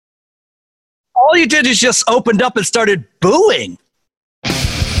all you did is just opened up and started booing.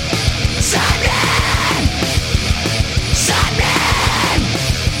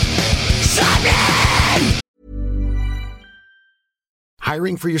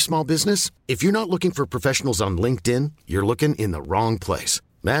 Hiring for your small business? If you're not looking for professionals on LinkedIn, you're looking in the wrong place.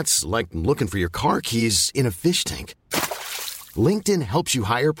 That's like looking for your car keys in a fish tank. LinkedIn helps you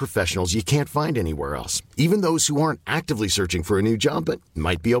hire professionals you can't find anywhere else, even those who aren't actively searching for a new job but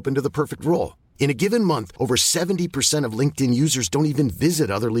might be open to the perfect role. In a given month, over 70% of LinkedIn users don't even visit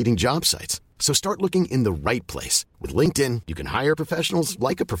other leading job sites. So start looking in the right place. With LinkedIn, you can hire professionals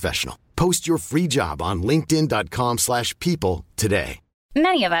like a professional. Post your free job on linkedin.com/people today.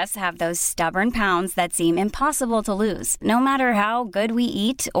 Many of us have those stubborn pounds that seem impossible to lose, no matter how good we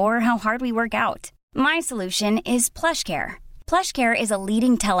eat or how hard we work out. My solution is PlushCare. PlushCare is a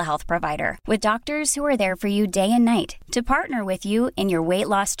leading telehealth provider with doctors who are there for you day and night to partner with you in your weight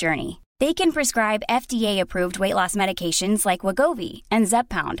loss journey. They can prescribe FDA-approved weight loss medications like Wegovy and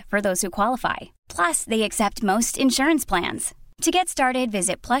Zepbound for those who qualify. Plus, they accept most insurance plans. To get started,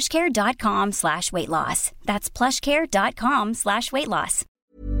 visit plushcare.com/weightloss. That's plushcare.com/weightloss.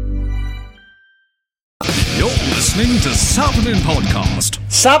 You're listening to Sapnin Podcast.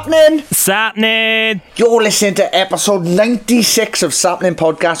 Sapnin! You're listening to episode 96 of Sapnin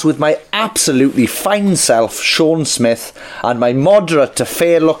Podcast with my absolutely fine self, Sean Smith, and my moderate to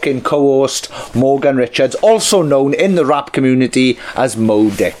fair-looking co-host, Morgan Richards, also known in the rap community as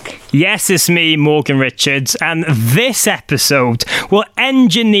Mo Dick. Yes, it's me, Morgan Richards, and this episode will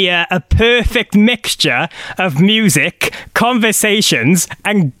engineer a perfect mixture of music, conversations,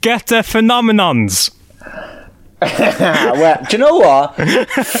 and gutter phenomenons. Well, do you know what?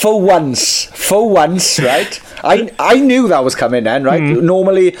 For once, right? I knew that was coming then, right?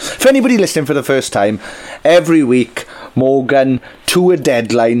 Normally, for anybody listening for the first time, every week, Morgan, to a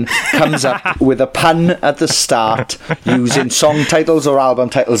deadline, comes up with a pun at the start using song titles or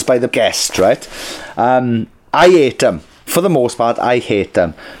album titles by the guest, right? I hate them. For the most part, I hate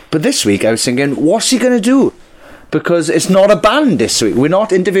them. But this week, I was thinking, what's he going to do? Because it's not a band this week. We're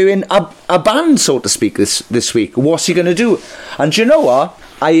not interviewing a band, so to speak, this week. What's he going to do? And do you know what?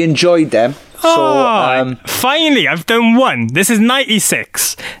 I enjoyed them. Finally, I've done one. This is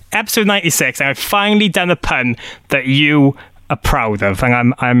 96, episode 96, and I've finally done a pun that you are proud of,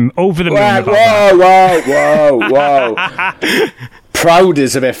 and I'm over the moon about Whoa. Proud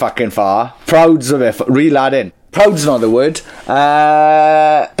is a bit fucking far. Proud's a bit... Reel that in. Proud's not the word,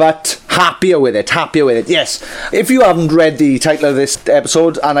 but happier with it, yes. If you haven't read the title of this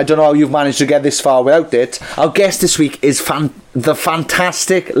episode, and I don't know how you've managed to get this far without it, our guest this week is the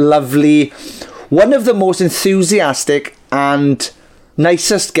fantastic, lovely, one of the most enthusiastic and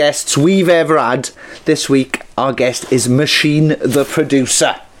nicest guests we've ever had this week. Our guest is Machine, the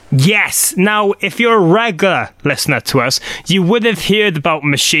producer. Yes. Now, if you're a regular listener to us, you would have heard about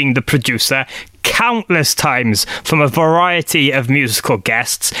Machine, the producer, countless times from a variety of musical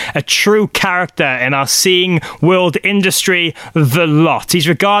guests, a true character in our seeing world industry, the lot. He's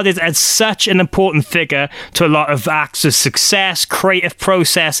regarded as such an important figure to a lot of acts of success, creative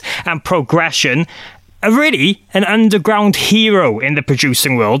process, and progression. Really, an underground hero in the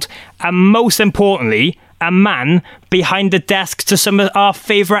producing world, and most importantly, a man behind the desk to some of our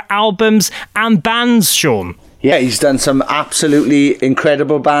favourite albums and bands, Sean. Yeah, he's done some absolutely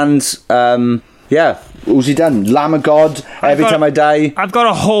incredible bands. Who's he done? Lamb of God, Every Time I Die. I've got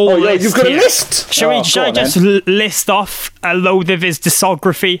a whole list. You've got a list? Shall I just list off a load of his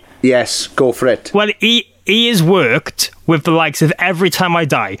discography? Yes, go for it. Well, he has worked with the likes of Every Time I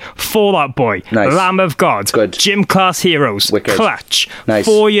Die, Fall Out Boy, nice. Lamb of God, good. Gym Class Heroes, wicked. Clutch, nice.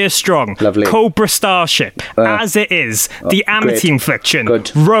 4 Years Strong, lovely. Cobra Starship, As It Is, The Amity Infliction, good.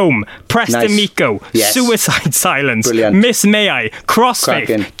 Rome, Preston nice. Miko, yes. Suicide Silence, brilliant. Miss May I,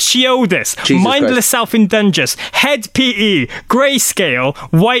 Crossfaith, Chiodas, Mindless Self-Indulgence, Head PE, Grayscale,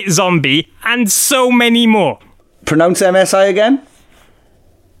 White Zombie, and so many more. Pronounce MSI again?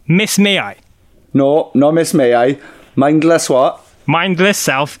 Miss May I. No, not Miss May I. Mindless what? Mindless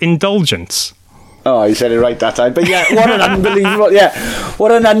Self-Indulgence. Oh, you said it right that time. But yeah, what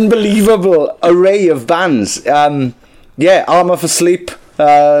an unbelievable array of bands. Armour for Sleep.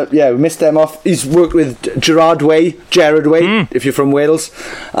 We missed them off. He's worked with Gerard Way, if you're from Wales.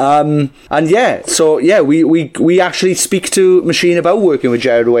 We actually speak to Machine about working with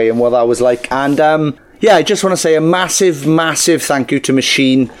Gerard Way and what that was like. And I just want to say a massive, massive thank you to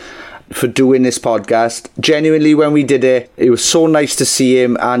Machine for doing this podcast. Genuinely, when we did it, it was so nice to see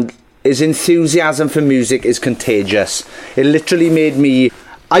him, and his enthusiasm for music is contagious. It literally made me...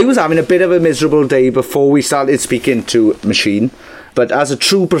 I was having a bit of a miserable day before we started speaking to Machine, But as a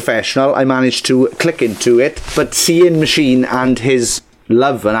true professional, I managed to click into it. But seeing Machine and his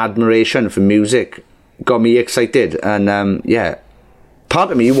love and admiration for music got me excited. And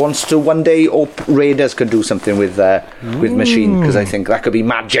part of me wants to one day hope Raiders can do something with Machine, because I think that could be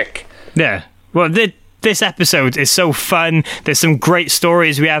magic. Yeah. Well, this episode is so fun. There's some great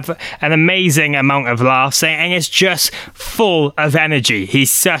stories. We have an amazing amount of laughs, and it's just full of energy.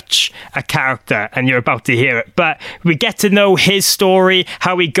 He's such a character, and you're about to hear it. But we get to know his story,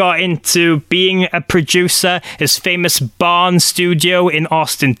 how he got into being a producer, his famous barn studio in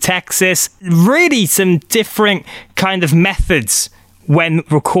Austin, Texas. Really some different kind of methods when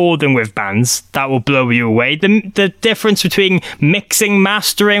recording with bands that will blow you away. The difference between mixing,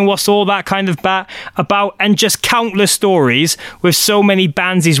 mastering, what's all that kind of about, and just countless stories with so many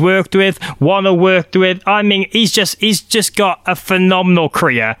bands he's worked with, wanna worked with. I mean, he's just got a phenomenal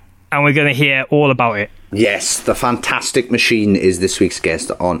career, and we're going to hear all about it. Yes, the fantastic Machine is this week's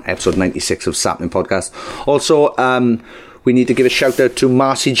guest on episode 96 of Sapling Podcast. Also, we need to give a shout out to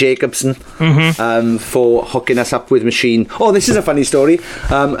Marcy Jacobson for hooking us up with Machine. Oh, this is a funny story.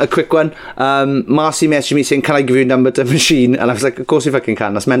 A quick one. Marcy messaged me saying, "Can I give you a number to Machine?" And I was like, "Of course, if I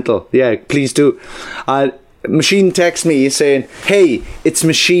can. That's mental. Yeah, please do." Machine texts me saying, "Hey, it's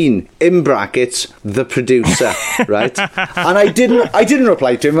Machine, in brackets, the producer," right? And I didn't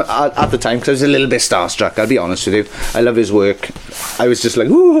reply to him at the time because I was a little bit starstruck, I'll be honest with you. I love his work. I was just like,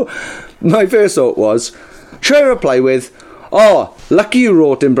 ooh. My first thought was, should I reply with, "Oh, lucky you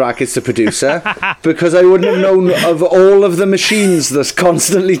wrote in brackets the producer," because I wouldn't have known of all of the machines that's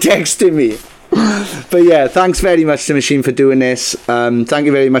constantly texting me. But yeah, thanks very much to Machine for doing this. Thank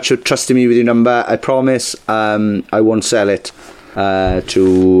you very much for trusting me with your number. I promise I won't sell it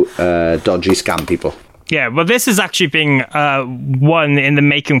to dodgy scam people. Yeah, well, this has actually been one in the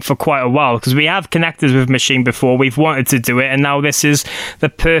making for quite a while, because we have connected with Machine before. We've wanted to do it, and now this is the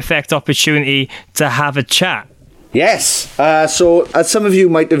perfect opportunity to have a chat. Yes. So, as some of you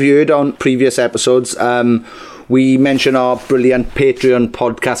might have heard on previous episodes, we mention our brilliant Patreon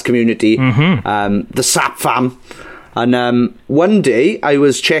podcast community, the Sap Fam. And one day I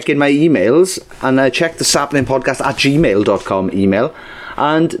was checking my emails, and I checked the saplingpodcast@gmail.com email,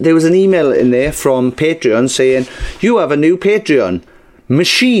 and there was an email in there from Patreon saying, "You have a new Patreon.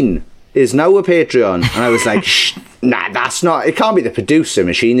 Machine is now a Patreon." And I was like, nah, that's not, it can't be the producer,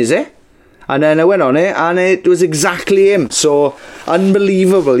 Machine, is it? And then I went on it, and it was exactly him. So,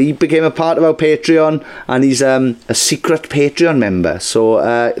 unbelievable. He became a part of our Patreon, and he's a secret Patreon member. So,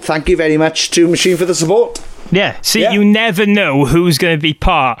 thank you very much to Machine for the support. Yeah, see, you never know who's going to be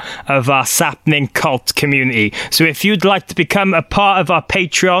part of our Sapling cult community. So if you'd like to become a part of our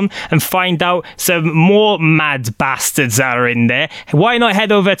Patreon and find out some more mad bastards that are in there, why not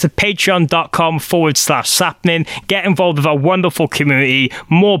head over to patreon.com/sapling, get involved with our wonderful community,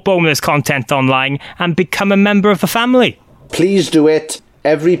 more bonus content online, and become a member of the family. Please do it.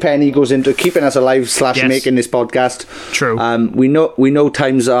 Every penny goes into keeping us alive / making this podcast. True. We know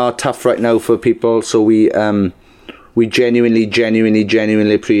times are tough right now for people, so we genuinely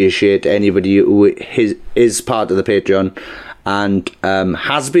appreciate anybody who is part of the Patreon and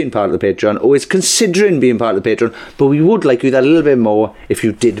has been part of the Patreon or is considering being part of the Patreon. But we would like you that a little bit more if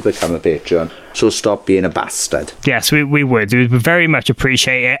you did become a Patreon. So stop being a bastard. Yes, we would. We would very much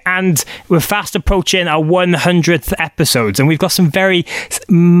appreciate it. And we're fast approaching our 100th episodes, and we've got some very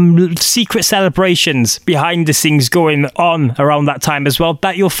secret celebrations behind the scenes going on around that time as well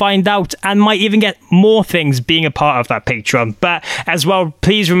that you'll find out, and might even get more things being a part of that Patreon. But as well,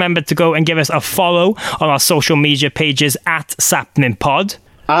 please remember to go and give us a follow on our social media pages at SaplingPod.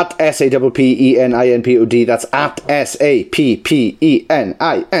 At SAPPENINPOD. That's at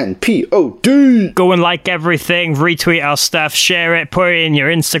SAPPENINPOD. Go and like everything, retweet our stuff, share it, put it in your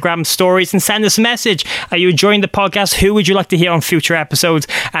Instagram stories, and send us a message. Are you enjoying the podcast? Who would you like to hear on future episodes?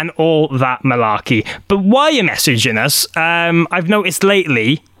 And all that malarkey. But while you're messaging us, I've noticed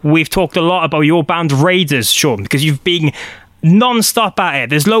lately we've talked a lot about your band Raiders, Sean, because you've been non-stop at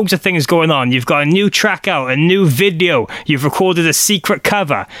it. There's loads of things going on. You've got a new track out, a new video, you've recorded a secret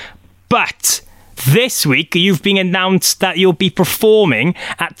cover. But this week you've been announced that you'll be performing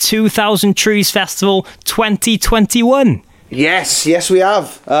at 2000 Trees Festival 2021. Yes we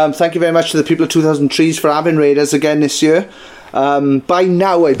have. Thank you very much to the people of 2000 Trees for having Raiders again this year. By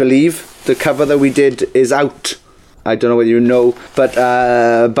now, I believe the cover that we did is out. I don't know whether you know, but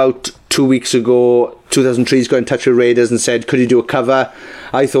about 2 weeks ago 2003's got in touch with Raiders and said, could you do a cover?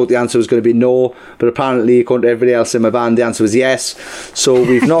 I thought the answer was going to be no, but apparently, according to everybody else in my band, the answer was yes. So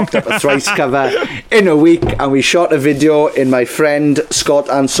we've knocked up a Thrice cover in a week, and we shot a video in my friend Scott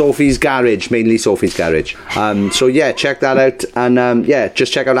and Sophie's garage, mainly Sophie's garage. So yeah, check that out, and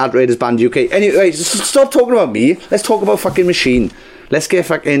just check out @Raiders Band UK. Anyway, stop talking about me. Let's talk about fucking Machine. Let's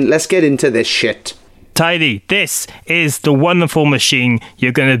get into this shit. Tidy, this is the wonderful Machine.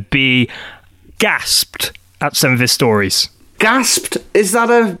 You're going to be gasped at some of his stories. Gasped? Is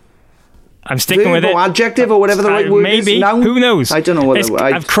that a... I'm sticking with it. Adjective or whatever the right word maybe. is now? Who knows? I don't know what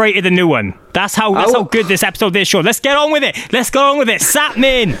I've created a new one. That's how good this episode is, sure. Let's get on with it.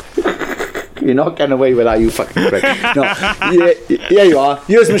 Sapmin! You're not getting away with that, you fucking prick. No. Yeah, you are.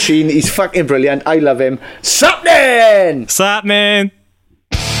 Here's Machine. He's fucking brilliant. I love him. Sapmin!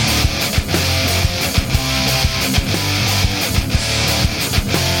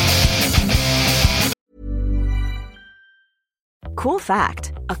 Cool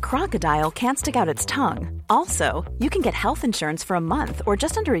fact, a crocodile can't stick out its tongue. Also, you can get health insurance for a month or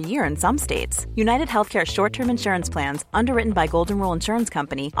just under a year in some states. United Healthcare short-term insurance plans, underwritten by Golden Rule Insurance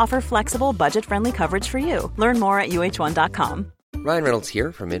Company, offer flexible, budget-friendly coverage for you. Learn more at UH1.com. Ryan Reynolds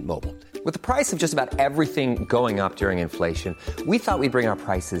here from Mint Mobile. With the price of just about everything going up during inflation, we thought we'd bring our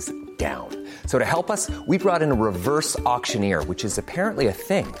prices down. So to help us, we brought in a reverse auctioneer, which is apparently a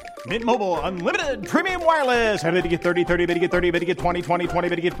thing. Mint Mobile Unlimited Premium Wireless. How to get 30, 30, how to get 30, how to get 20, 20, 20,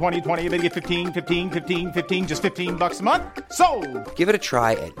 how to get 20, 20, how to get 15, 15, 15, 15, just $15 a month? Sold! Give it a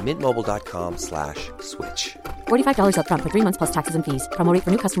try at mintmobile.com/switch. $45 up front for 3 months plus taxes and fees. Promo rate for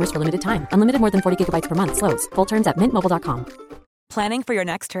new customers for limited time. Unlimited more than 40 gigabytes per month. Slows full terms at mintmobile.com. Planning for your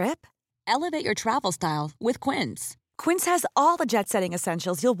next trip? Elevate your travel style with Quince. Quince has all the jet-setting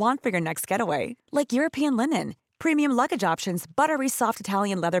essentials you'll want for your next getaway, like European linen, premium luggage options, buttery soft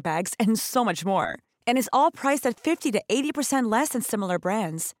Italian leather bags, and so much more. And is all priced at 50 to 80% less than similar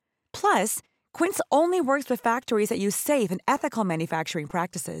brands. Plus, Quince only works with factories that use safe and ethical manufacturing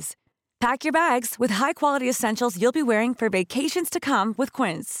practices. Pack your bags with high-quality essentials you'll be wearing for vacations to come with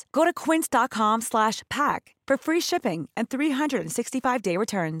Quince. Go to quince.com/pack for free shipping and 365-day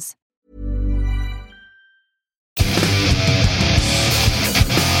returns.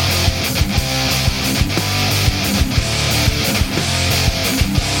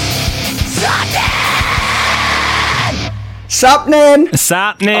 Sapnin!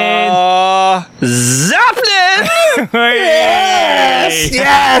 Zapnin!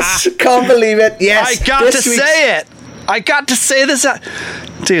 Yes! Can't believe it. Yes. I got to say it. I got to say this.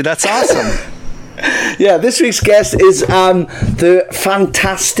 Dude, that's awesome. Yeah, this week's guest is the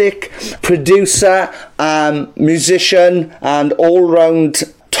fantastic producer, musician, and all-round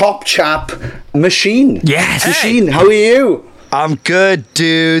top chap, Machine. Yes. Machine, how are you? I'm good,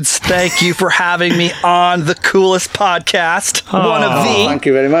 dudes. Thank you for having me on the coolest podcast. One of the. Thank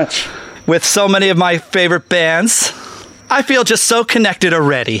you very much. With so many of my favorite bands. I feel just so connected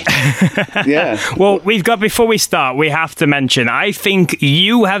already. Yeah. Well, before we start, we have to mention, I think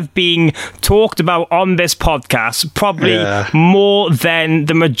you have been talked about on this podcast probably more than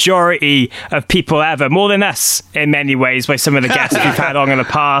the majority of people ever, more than us in many ways, by some of the guests we've had on in the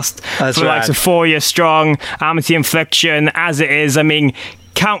past. That's the likes of 4 Year Strong, Amity Infliction, As It Is. I mean,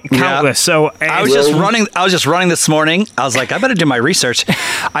 countless. So I was just running this morning. I was like, I better do my research.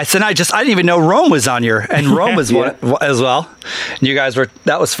 I said, I didn't even know Rome was on here, and Rome was one as well. And you guys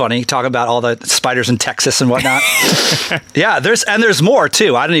that was funny, talking about all the spiders in Texas and whatnot. Yeah, there's more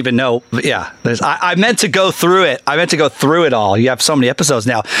too. I didn't even know. Yeah, I meant to go through it. All. You have so many episodes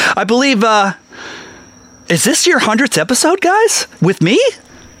now. I believe. Is this your 100th episode, guys? With me?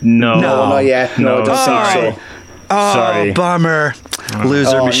 No, not yet. No, I don't think so. Oh, sorry. Bummer.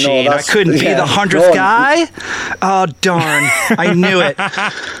 Loser Machine. No, I couldn't be the 100th guy? Oh, darn. I knew it.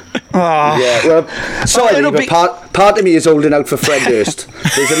 Oh. Yeah, well, sorry, but part of me is holding out for Fred Durst.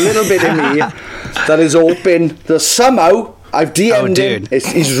 There's a little bit in me that is hoping that somehow I've DM'd him.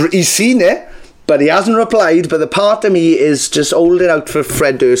 He's seen it, but he hasn't replied. But the part of me is just holding out for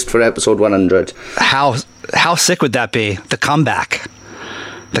Fred Durst for episode 100. How sick would that be? The comeback.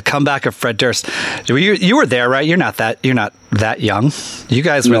 The comeback of Fred Durst. You were there, right? You're not that young. You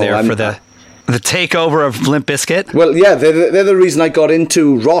guys were there for the takeover of Limp Bizkit. Well, yeah, they're the reason I got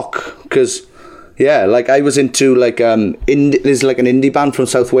into rock, because yeah, like I was into like there's like an indie band from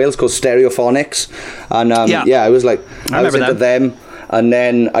South Wales called Stereophonics, and I was like I was into them. And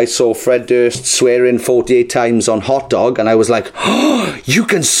then I saw Fred Durst swearing 48 times on Hot Dog, and I was like, oh, you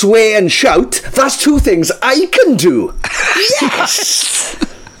can swear and shout? That's two things I can do. Yes!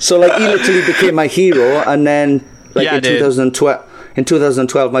 So, like, he literally became my hero, and then, like, in 2012... in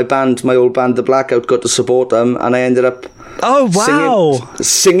 2012, my old band, The Blackout, got to support them, and I ended up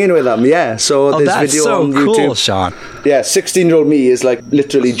singing with them. Yeah, so there's that's video so on cool, YouTube. Sean. Yeah, 16-year-old me is like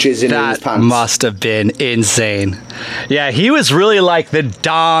literally jizzing in his pants. That must have been insane. Yeah, he was really like the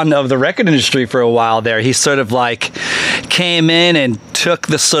dawn of the record industry for a while there. He sort of like came in and took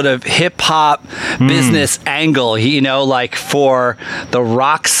the sort of hip hop business angle, like for the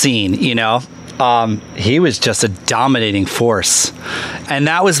rock scene, he was just a dominating force. And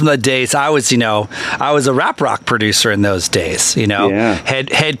that was the days I was a rap rock producer in those days, Yeah.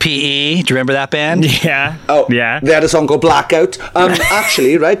 Head PE. Do you remember that band? Yeah. Oh, yeah. They had a song called Blackout.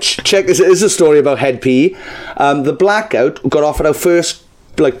 Actually, right, check, this is a story about Head PE. The Blackout got offered our first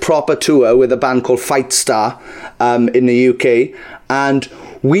proper tour with a band called Fight Star in the UK, and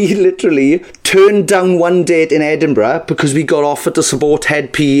we literally turned down one date in Edinburgh because we got offered to support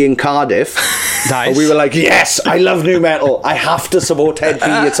Head PE in Cardiff. Nice. And we were like, yes, I love new metal. I have to support Head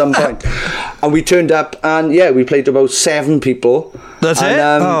PE at some point. And we turned up, and yeah, we played to about 7 people. That's it?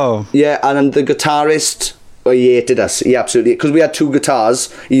 Yeah, and the guitarist... he hated us. He absolutely... Because we had 2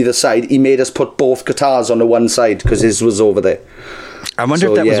 guitars either side. He made us put both guitars on the one side because his was over there. I wonder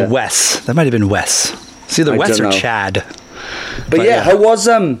if that was Wes. That might have been Wes. It's either Wes or Chad. But yeah, how was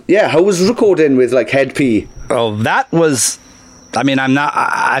recording with Head PE? Oh, that was... I mean,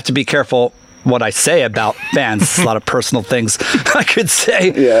 I have to be careful what I say about bands. It's a lot of personal things I could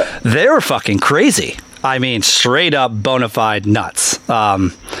say. Yeah. They were fucking crazy. I mean, straight up bona fide nuts.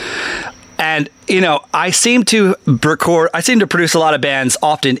 And, I seem to produce a lot of bands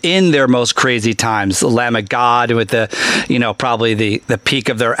often in their most crazy times. The Lamb of God with the, probably the peak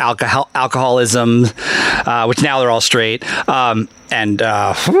of their alcoholism, which now they're all straight. Head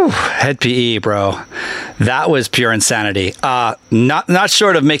PE, bro. That was pure insanity. Not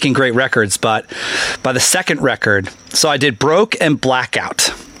short of making great records, but by the second record, so I did Broke and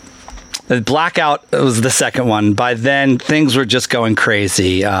Blackout. The Blackout was the second one. By then, things were just going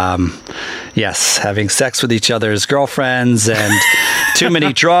crazy. Yes, having sex with each other's girlfriends and too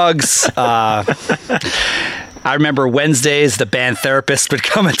many drugs. I remember Wednesdays, the band therapist would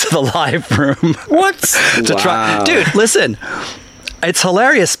come into the live room. What? Try. Dude, listen, it's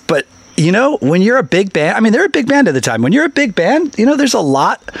hilarious, but when you're a big band, I mean, they're a big band at the time. When you're a big band, there's a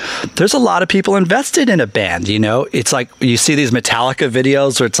lot of people invested in a band, It's like you see these Metallica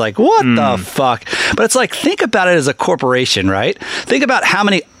videos where it's like, what the fuck? But it's like, think about it as a corporation, right? Think about how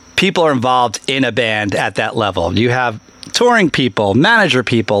many people are involved in a band at that level. You have touring people, manager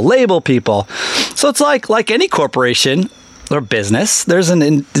people, label people. So it's like any corporation or business, there's an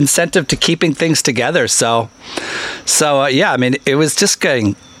incentive to keeping things together. So yeah, I mean, it was just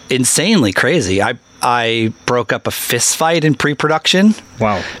getting insanely crazy. I broke up a fist fight in pre-production.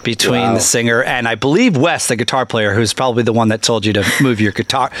 Wow. Between the singer and I believe Wes, the guitar player, who's probably the one that told you to move your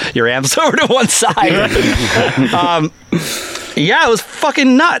amps over to one side. Yeah, it was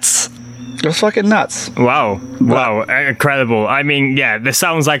fucking nuts. It was fucking nuts. Wow. Incredible. I mean, yeah, this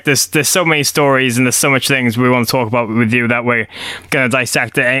sounds like there's so many stories and there's so much things we want to talk about with you that we're going to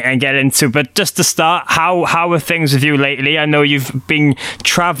dissect it and get into. But just to start, how are things with you lately? I know you've been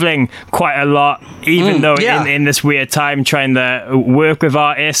traveling quite a lot, even though in this weird time trying to work with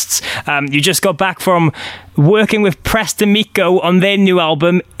artists. You just got back from working with Preston Miko on their new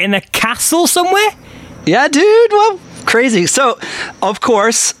album in a castle somewhere? Yeah, dude. Well, crazy. So, of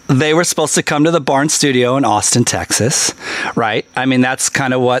course, they were supposed to come to the Barn Studio in Austin, Texas, right? I mean, that's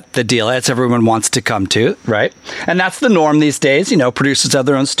kind of what the deal is. Everyone wants to come to, right? And that's the norm these days. Producers have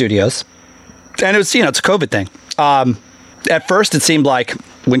their own studios. And it was, it's a COVID thing. At first, it seemed like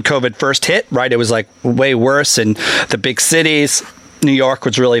when COVID first hit, right, it was like way worse in the big cities. New York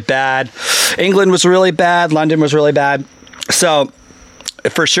was really bad. England was really bad. London was really bad. So,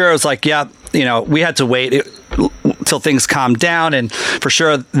 for sure, it was like, yeah, we had to wait till things calmed down, and for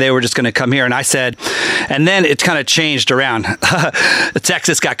sure they were just going to come here. And I said, and then it kind of changed around.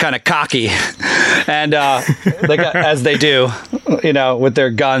 Texas got kind of cocky, and they got, as they do, with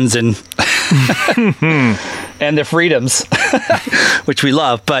their guns and and their freedoms, which we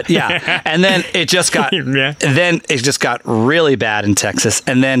love. But yeah, and then it just got really bad in Texas,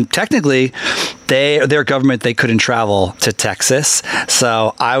 and then technically their government, they couldn't travel to Texas.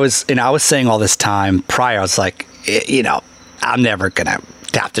 So I was saying all this time prior, I was like, I'm never gonna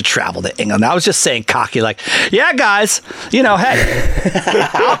have to travel to England. I was just saying cocky, like, yeah, guys, hey,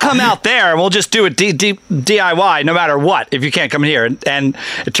 I'll come out there and we'll just do it DIY no matter what if you can't come here. And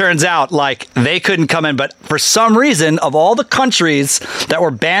it turns out like they couldn't come in, but for some reason, of all the countries that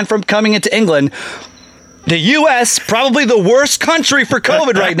were banned from coming into England, the U.S., probably the worst country for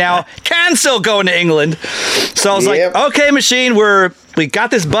COVID right now, can still go into England. So I was like, okay, machine, we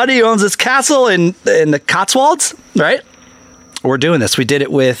got this buddy who owns this castle in the Cotswolds, right? We're doing this. We did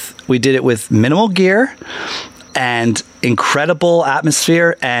it with minimal gear and incredible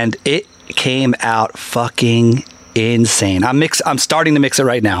atmosphere, and it came out fucking insane. I'm starting to mix it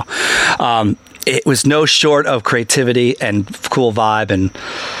right now. It was no short of creativity and cool vibe, and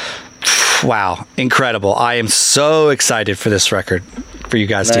wow, incredible. I am so excited for this record, for you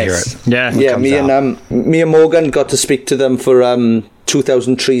guys to hear it. Yeah, me and Morgan got to speak to them for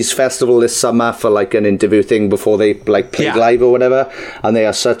 2000 Trees Festival this summer for like an interview thing before they like played live or whatever, and they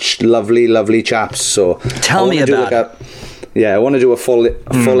are such lovely chaps. So tell me about it. I want to do a full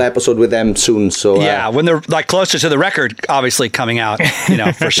episode with them soon. So when they're like closer to the record, obviously coming out,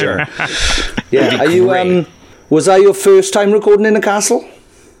 for sure. Yeah, are you? Was that your first time recording in a castle?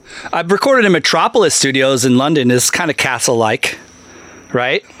 I've recorded in Metropolis Studios in London. It's kind of castle-like,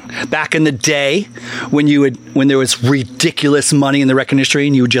 right? Back in the day when there was ridiculous money in the record industry,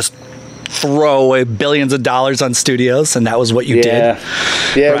 and you would just throw away billions of dollars on studios, and that was what you did.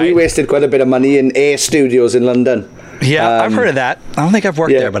 Yeah, right? We wasted quite a bit of money in Air Studios in London. Yeah, I've heard of that. I don't think I've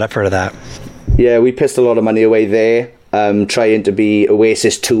worked there, but I've heard of that. Yeah, we pissed a lot of money away there, trying to be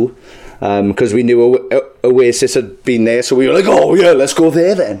Oasis 2. Because we knew Oasis had been there, so we were like, oh yeah, let's go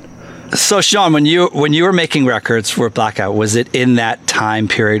there then. So Sean, when you were making records for Blackout, was it in that time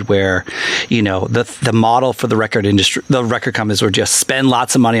period where, the model for the record industry, the record companies would just spend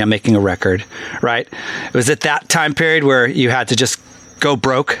lots of money on making a record, right? Was it that time period where you had to just go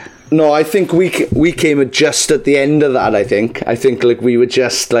broke? No, I think we came just at the end of that. I think like we were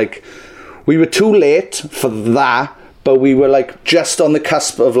just like, we were too late for that, but we were like just on the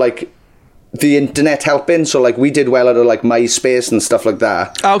cusp of like the internet helping, so like we did well out of like MySpace and stuff like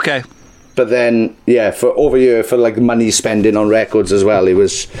that. Okay. But then for over here, for like money spending on records as well, it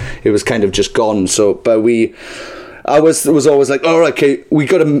was kind of just gone. So but I was always like, all right, okay, we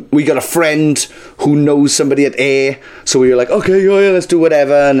got a friend who knows somebody at Air, so we were like, okay, yeah, let's do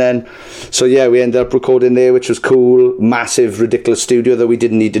whatever. And then we ended up recording there, which was cool. Massive, ridiculous studio that we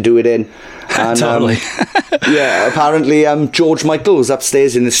didn't need to do it in. And, totally. Apparently George Michael was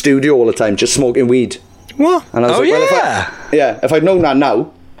upstairs in the studio all the time just smoking weed. What? And I was if I'd known that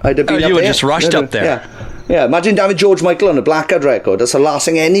now, I'd have been up there. You would just rushed up there. Yeah, imagine having George Michael on a Blackout record. That's the last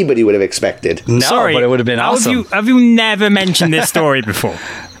thing anybody would have expected. No, but it would have been awesome. Have you never mentioned this story before?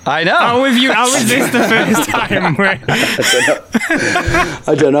 I know. How was this the first time?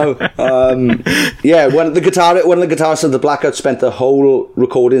 I don't know. One of the guitarists of the Blackout spent the whole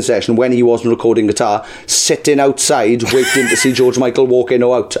recording session, when he wasn't recording guitar, sitting outside waiting to see George Michael walk in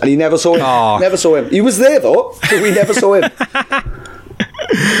or out, and he never saw him. Oh. Never saw him. He was there though, but we never saw him.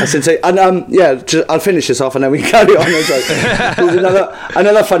 That's insane. And I'll finish this off and then we can carry on. There's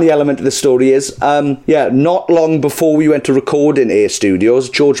another funny element of the story is not long before we went to record in Air Studios,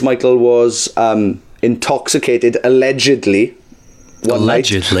 George Michael was intoxicated allegedly one night.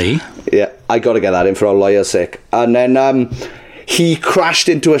 Yeah, I got to get that in for our lawyer's sake. And then he crashed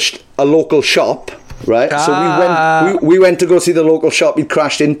into a local shop. Right, so we went to go see the local shop he'd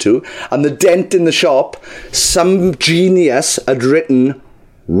crashed into, and the dent in the shop, some genius had written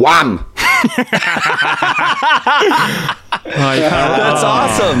 "Wham." That's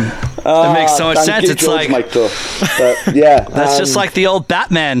awesome. That makes so much sense. It's George like Michael. But, that's just like the old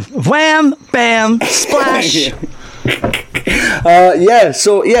Batman. Wham, bam, splash.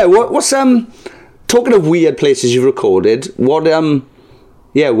 What's talking of weird places you've recorded? What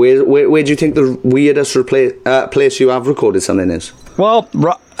where do you think the weirdest place you have recorded something is? Well,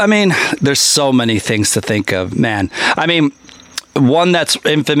 I mean, there's so many things to think of, man. I mean, one that's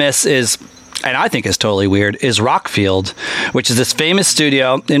infamous is, and I think is totally weird, is Rockfield, which is this famous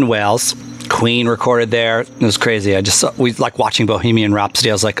studio in Wales. Queen recorded there. It was crazy. We like watching Bohemian Rhapsody.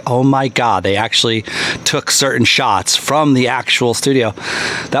 I was like, oh my God, they actually took certain shots from the actual studio.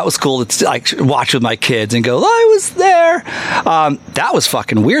 That was cool to like watch with my kids and go, I was there. That was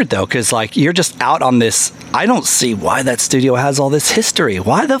fucking weird though, because like you're just out on this. I don't see why that studio has all this history.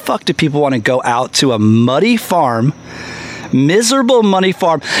 Why the fuck do people want to go out to a muddy farm, miserable muddy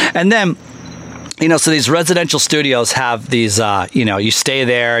farm, and then so these residential studios have these, you stay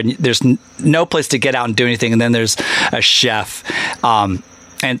there and there's no place to get out and do anything. And then there's a chef. And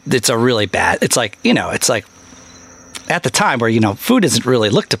it's a really bad, it's like at the time where, food isn't really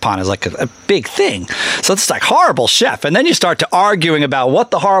looked upon as like a big thing. So it's like horrible chef. And then you start to arguing about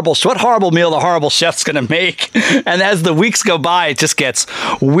what horrible meal the horrible chef's going to make. And as the weeks go by, it just gets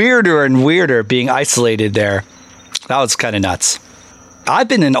weirder and weirder being isolated there. That was kind of nuts. I've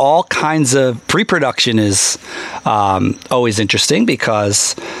been in all kinds of pre-production is always interesting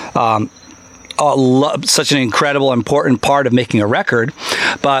because such an incredible, important part of making a record.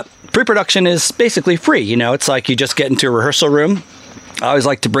 But pre-production is basically free. You know, it's like you just get into a rehearsal room. I always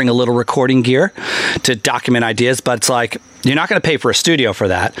like to bring a little recording gear to document ideas, but it's like you're not going to pay for a studio for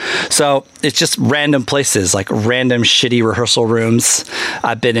that. So it's just random places, like random shitty rehearsal rooms.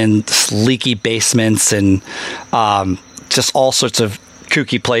 I've been in leaky basements and just all sorts of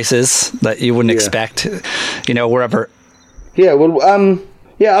kooky places that you wouldn't expect, you know, wherever. Yeah, well,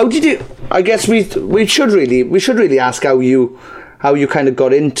 how did you? I guess we should really ask how you kind of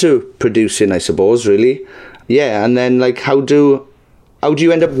got into producing, I suppose, really. Yeah, and then like how do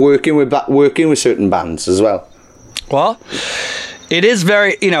you end up working with certain bands as well? Well, it is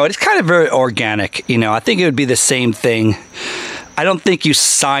very, you know, it's kind of very organic. You know, I think it would be the same thing. I don't think you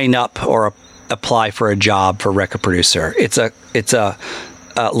sign up or apply for a job for record producer. It's a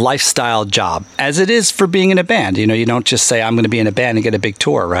lifestyle job, as it is for being in a band. You know, you don't just say I'm going to be in a band and get a big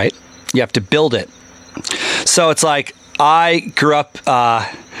tour, right? You have to build it. So it's like I grew up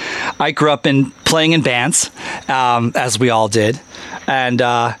in playing in bands, as we all did, and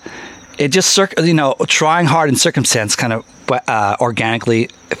it just trying hard in circumstance kind of organically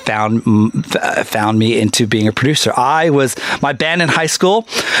found me into being a producer. My band in high school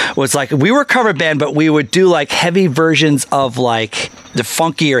was like, we were a cover band, but we would do like heavy versions of like the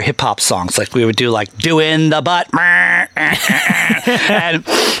funky or hip hop songs. Like we would do like "Doing the Butt" and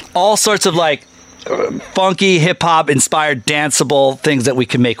all sorts of like funky hip hop inspired danceable things that we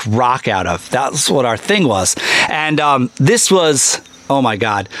could make rock out of. That's what our thing was. And this was, oh my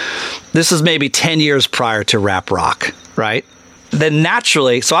God, this was maybe 10 years prior to rap rock, right? Then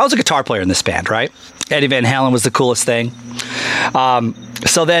naturally, so I was a guitar player in this band, right? Eddie Van Halen was the coolest thing.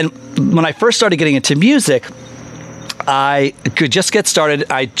 So then when I first started getting into music, I could just get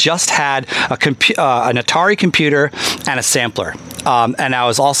started. I just had an Atari computer and a sampler. And I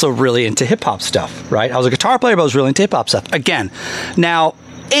was also really into hip-hop stuff, right? I was a guitar player, but I was really into hip-hop stuff. Again, now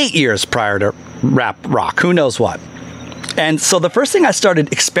 8 years prior to rap rock, who knows what. And so the first thing I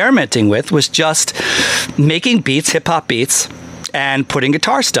started experimenting with was just making beats, hip-hop beats, and putting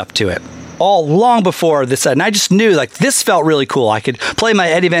guitar stuff to it. All long before this, and I just knew like this felt really cool. I could play my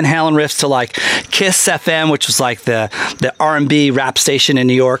Eddie Van Halen riffs to like Kiss FM, which was like the R&B rap station in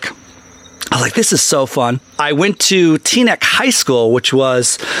New York. I was like, this is so fun. I went to Teaneck High School, which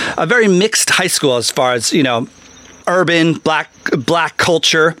was a very mixed high school as far as, you know, urban, black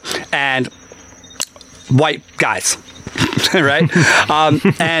culture and white guys, right?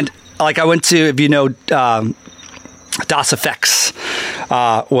 And like I went to, if you know, Das Effects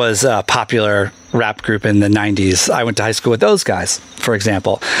was a popular rap group in the 90s. I went to high school with those guys, for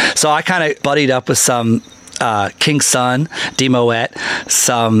example. So I kind of buddied up with some King Sun, D Moet,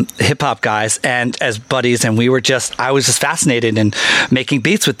 some hip hop guys, and as buddies, and I was just fascinated in making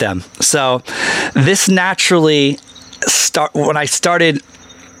beats with them. So this naturally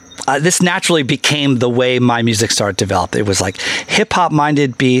this naturally became the way my music started to develop. It was like hip-hop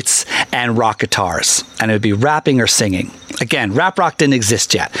minded beats and rock guitars, and it would be rapping or singing. Again, rap rock didn't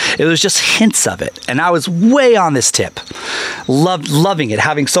exist yet. It was just hints of it, and I was way on this tip. Loving it,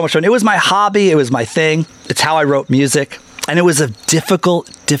 having so much fun. It was my hobby. It was my thing. It's how I wrote music. And it was a difficult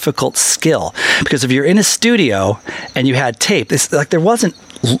skill, because if you're in a studio and you had tape, it's like there wasn't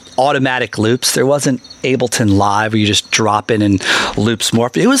automatic loops. There wasn't Ableton Live where you just drop in and loops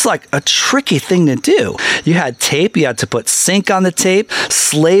morph. It was like a tricky thing to do. You had tape. You had to put sync on the tape,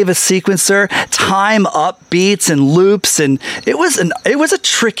 slave a sequencer, time up beats and loops, and it was a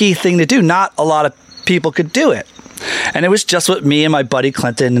tricky thing to do. Not a lot of people could do it, and it was just what me and my buddy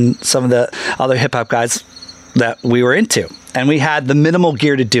Clinton and some of the other hip hop guys that we were into, and we had the minimal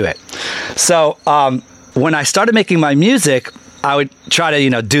gear to do it. So when I started making my music, I would try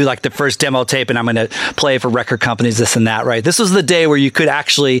to, do like the first demo tape, and I'm going to play for record companies, this and that, right? This was the day where you could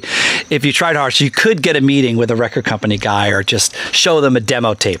actually, if you tried hard, you could get a meeting with a record company guy or just show them a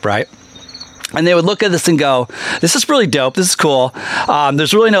demo tape, right? And they would look at this and go, this is really dope, this is cool.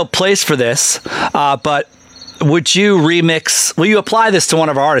 There's really no place for this, but would you will you apply this to one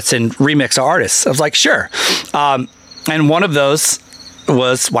of our artists and remix our artists? I was like, sure. And one of those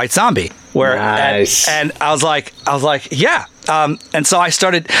was White Zombie. Nice. And I was like, yeah. And so I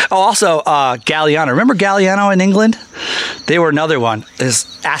started, also Galliano. Remember Galliano in England? They were another one,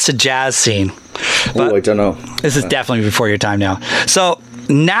 this acid jazz scene. I don't know. This is definitely before your time now. So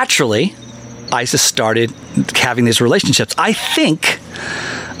naturally, I just started having these relationships. I think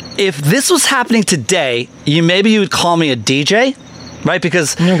if this was happening today, maybe you would call me a DJ, right?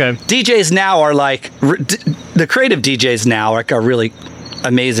 Because DJs now are like, the creative DJs now are really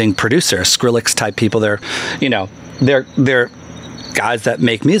amazing producers, Skrillex type people. They're guys that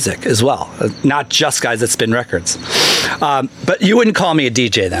make music as well, not just guys that spin records. But you wouldn't call me a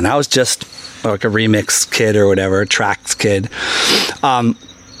DJ then. I was just like a remix kid or whatever, a tracks kid. And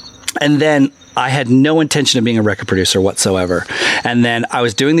then I had no intention of being a record producer whatsoever. And then I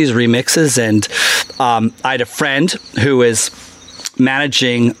was doing these remixes, and I had a friend who was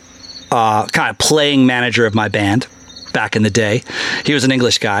managing, kind of playing manager of my band back in the day. He was an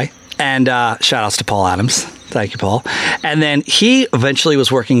English guy. And shout outs to Paul Adams. Thank you, Paul. And then he eventually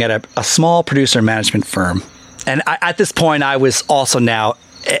was working at a small producer management firm. And at this point, I was also now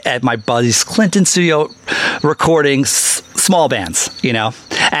at my buddy's Clinton studio recording small bands,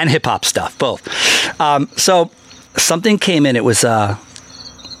 and hip hop stuff, both. So something came in. It was a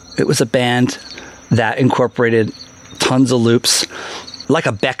band that incorporated tons of loops, like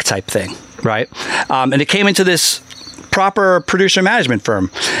a Beck type thing, right? And it came into this proper producer management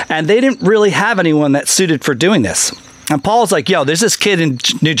firm, and they didn't really have anyone that's suited for doing this. And Paul's like, yo, there's this kid in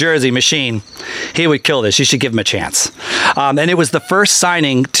New Jersey, Machine. He would kill this. You should give him a chance. And it was the first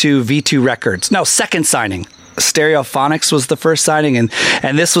signing to V2 Records. No, second signing. Stereophonics was the first signing, and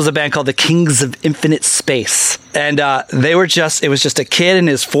this was a band called the Kings of Infinite Space. And it was just a kid in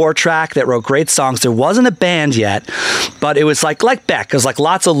his 4-track that wrote great songs. There wasn't a band yet, but it was like Beck. It was like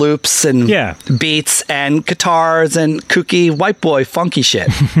lots of loops and beats and guitars and kooky white boy funky shit,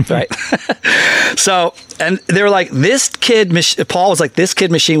 right? So, and they were like, this kid, Paul was like, this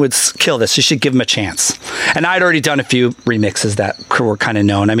kid Machine would kill this. You should give him a chance. And I'd already done a few remixes that were kind of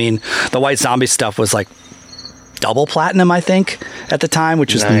known. I mean, the White Zombie stuff was like double platinum, I think, at the time,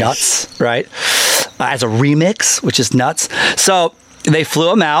 which was nuts, right? As a remix, which is nuts. So they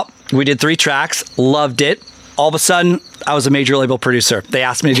flew him out. We did 3 tracks, loved it. All of a sudden, I was a major label producer. They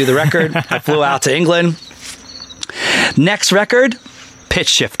asked me to do the record. I flew out to England. Next record, Pitch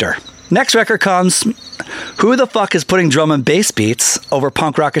Shifter. Next record comes, who the fuck is putting drum and bass beats over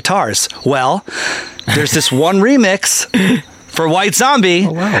punk rock guitars? Well, there's this one remix for White Zombie,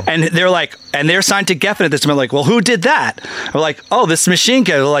 and they're like, and they're signed to Geffen at this time. Like, well, who did that? We're like, oh, this Machine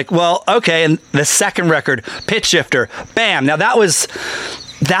Kid. We're like, well, okay. And the second record, Pitch Shifter, bam. Now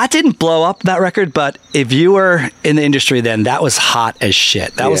that didn't blow up, that record, but if you were in the industry then, that was hot as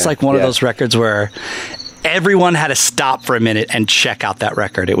shit. That was like one of those records where everyone had to stop for a minute and check out that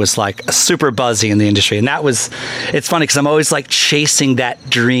record. It was like super buzzy in the industry. And it's funny because I'm always like chasing that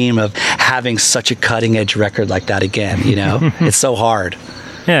dream of having such a cutting edge record like that again, It's so hard.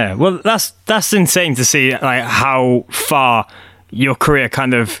 Yeah, well, that's insane to see, like, how far your career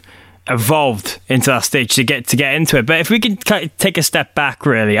kind of evolved into that stage to get into it. But if we could kind of take a step back,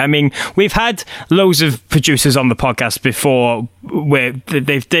 really, I mean, we've had loads of producers on the podcast before where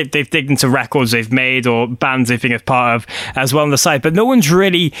they've digged into records they've made or bands they've been a part of as well on the side, but no one's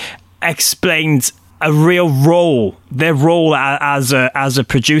really explained a real their role as a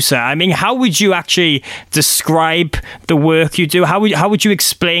producer. I mean, how would you actually describe the work you do? How would you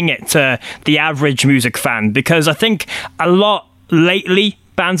explain it to the average music fan? Because I think a lot lately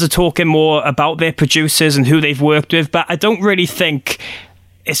bands are talking more about their producers and who they've worked with, but I don't really think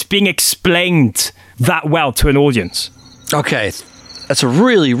it's being explained that well to an audience. Okay, that's a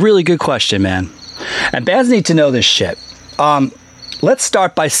really, really good question, man. And bands need to know this shit. Let's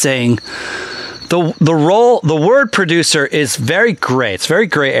start by saying the word producer is very gray. It's a very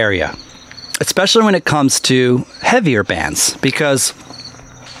gray area, especially when it comes to heavier bands, because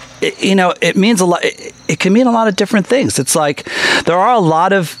it means a lot. It can mean a lot of different things. It's like there are a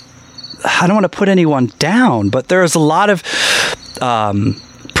lot of, I don't want to put anyone down, but there's a lot of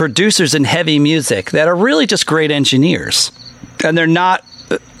producers in heavy music that are really just great engineers, and they're not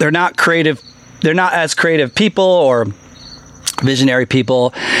creative. They're not as creative people or visionary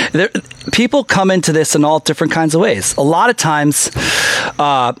people. People come into this in all different kinds of ways. A lot of times,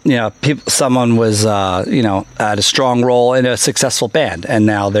 someone was, had a strong role in a successful band, and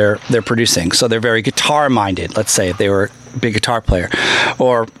now they're producing. So they're very guitar minded. Let's say if they were a big guitar player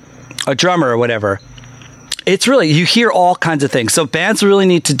or a drummer or whatever. It's really, you hear all kinds of things. So bands really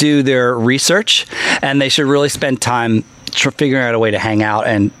need to do their research, and they should really spend time figuring out a way to hang out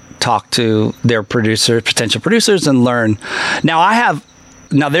and talk to their potential producers, and learn. Now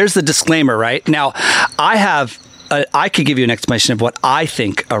there's the disclaimer, right? Now I could give you an explanation of what I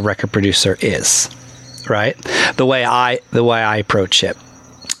think a record producer is, right? The way I approach it.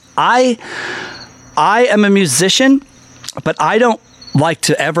 I am a musician, but I don't like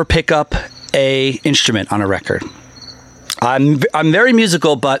to ever pick up a instrument on a record. I'm very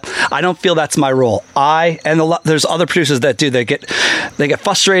musical, but I don't feel that's my role. There's other producers that do. They get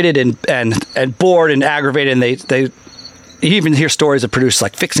frustrated and bored and aggravated, and you even hear stories of producers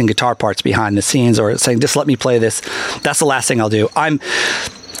like fixing guitar parts behind the scenes or saying, just let me play this. That's the last thing I'll do.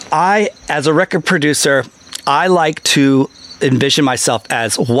 As a record producer, I like to envision myself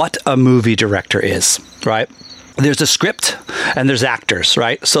as what a movie director is, right? There's a script and there's actors,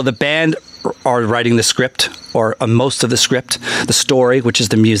 right? So the band are writing the script or most of the script, the story, which is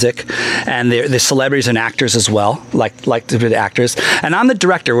the music, and the celebrities and actors as well, like to be the actors. And I'm the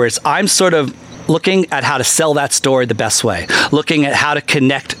director, whereas I'm sort of looking at how to sell that story the best way, looking at how to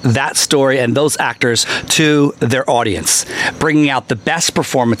connect that story and those actors to their audience, bringing out the best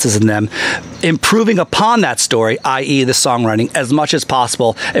performances in them, improving upon that story, i.e. the songwriting, as much as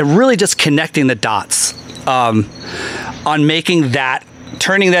possible, and really just connecting the dots on making that,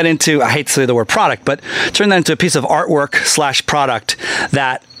 turning that into, I hate to say the word product, but turning that into a piece of artwork / product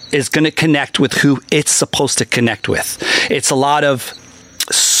that is going to connect with who it's supposed to connect with. It's a lot of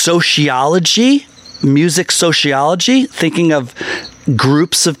sociology, music sociology, thinking of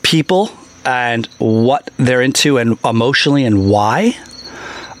groups of people and what they're into and emotionally and why.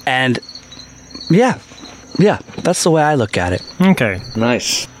 And yeah, that's the way I look at it. Okay.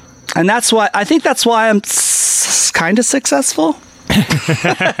 Nice. And I think that's why I'm kind of successful.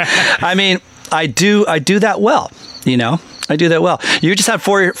 I mean, I do that well, you know? I do that well. You just had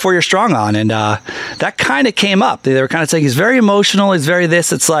Four Year Strong on, and that kind of came up. They were kind of saying he's very emotional, he's very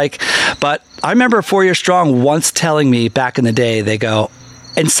this. It's like, but I remember 4 Year Strong once telling me back in the day, they go,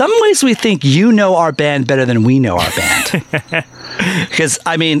 in some ways we think you know our band better than we know our band. Because,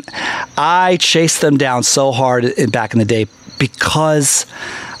 I mean, I chased them down so hard back in the day because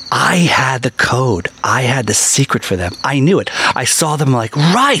I had the code. I had the secret for them. I knew it. I saw them like,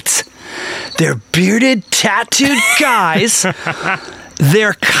 right, they're bearded, tattooed guys.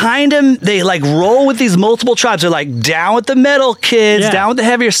 They're they like roll with these multiple tribes. They're like down with the metal kids, down with the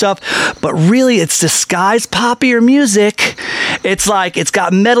heavier stuff. But really, it's disguised poppier music. It's like, it's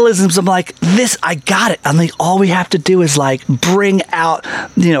got metalisms. I'm like, this, I got it. I'm like, all we have to do is like bring out,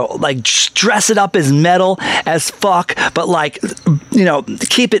 you know, like dress it up as metal as fuck, but like, you know,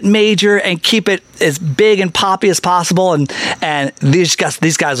 keep it major and keep it as big and poppy as possible. And these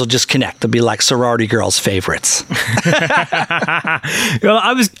guys will just connect. They'll be like sorority girls' favorites. Well,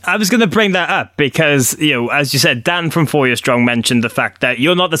 I was going to bring that up because, you know, as you said, Dan from 4 Year Strong mentioned the fact that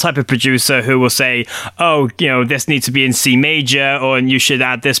you're not the type of producer who will say, oh, you know, this needs to be in C major or you should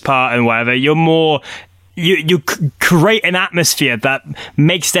add this part and whatever. You're more... You create an atmosphere that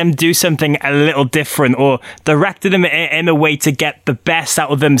makes them do something a little different or direct them in a way to get the best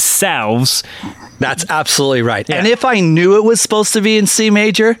out of themselves. That's absolutely right. Yeah. And if I knew it was supposed to be in C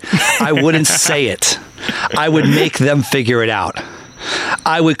major, I wouldn't say it. I would make them figure it out.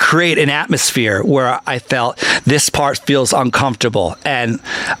 I would create an atmosphere where I felt this part feels uncomfortable, and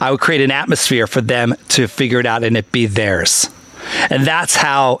I would create an atmosphere for them to figure it out and it be theirs. And that's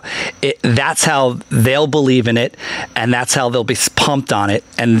how they'll believe in it, and that's how they'll be pumped on it,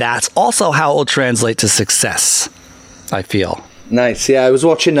 and that's also how it will translate to success, I feel. Nice. Yeah, I was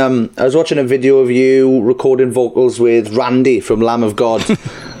watching a video of you recording vocals with Randy from Lamb of God,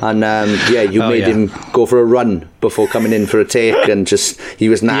 and you made him go for a run before coming in for a take, and just he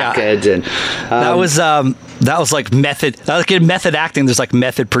was knackered, and that was like method. That was like method acting. There's like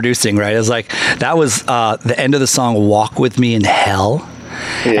method producing, right? It was like that was the end of the song "Walk with Me in Hell."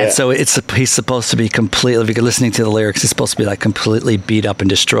 Yeah. And so he's supposed to be completely, if you're listening to the lyrics, he's supposed to be like completely beat up and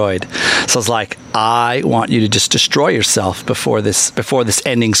destroyed. So it's like, I want you to just destroy yourself before this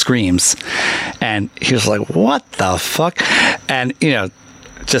ending screams. And he was like, what the fuck? And, you know,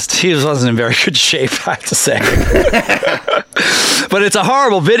 he wasn't in very good shape, I have to say. But it's a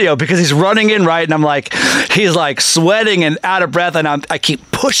horrible video because he's running in, right? And I'm like, he's like sweating and out of breath. And I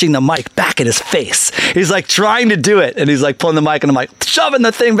keep pushing the mic back in his face. He's like trying to do it. And he's like pulling the mic and I'm like shoving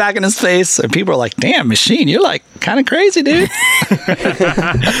the thing back in his face. And people are like, damn, Machine, you're like kind of crazy, dude.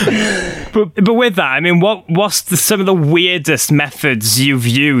 but with that, I mean, what's some of the weirdest methods you've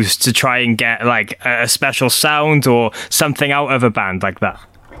used to try and get like a special sound or something out of a band like that?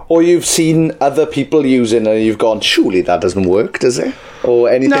 Or you've seen other people using and you've gone, surely that doesn't work, does it? Or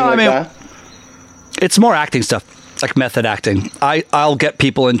anything that? It's more acting stuff, like method acting. I'll get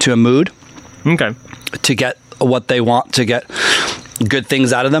people into a mood. Okay. To get what they want, to get good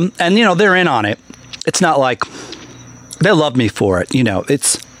things out of them. And, you know, they're in on it. It's not like they love me for it, you know.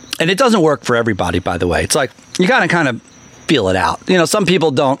 And it doesn't work for everybody, by the way. It's like you gotta kind of feel it out. You know, some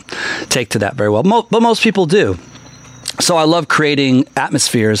people don't take to that very well, but most people do. So I love creating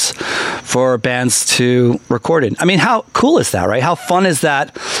atmospheres for bands to record in. I mean, how cool is that, right? How fun is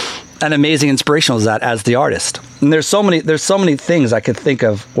that and amazing, inspirational is that as the artist? And there's so many things I could think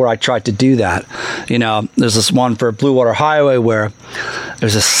of where I tried to do that. You know, there's this one for Blue Water Highway where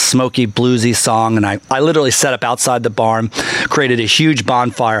there's a smoky, bluesy song, and I literally set up outside the barn, created a huge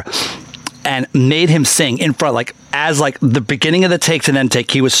bonfire, and made him sing in front, like as like the beginning of the take to end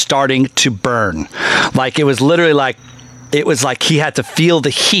take, he was starting to burn. Like it was literally like, it was like he had to feel the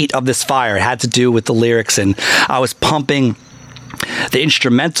heat of this fire. It had to do with the lyrics, and I was pumping the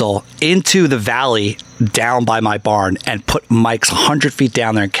instrumental into the valley down by my barn and put mics 100 feet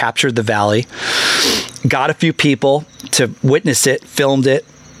down there and captured the valley. Got a few people to witness it, filmed it.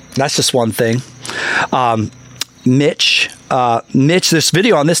 That's just one thing. Mitch, there's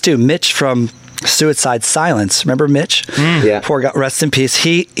video on this too. Mitch from Suicide Silence. Remember Mitch? Yeah. Poor guy, rest in peace.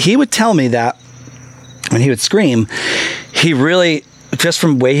 He would tell me that when he would scream, he really, just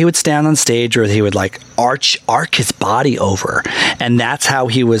from the way he would stand on stage, or he would like arc his body over, and that's how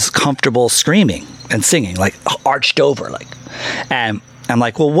he was comfortable screaming and singing, like arched over, like. And I'm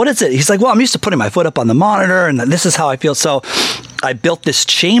like, well, what is it? He's like, well, I'm used to putting my foot up on the monitor, and this is how I feel. So I built this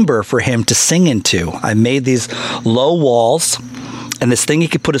chamber for him to sing into. I made these low walls and this thing he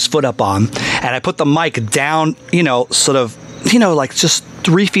could put his foot up on, and I put the mic down, you know, sort of, you know, like just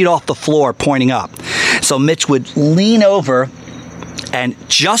 3 feet off the floor pointing up. So Mitch would lean over and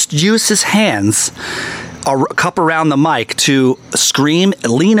just use his hands a cup around the mic to scream,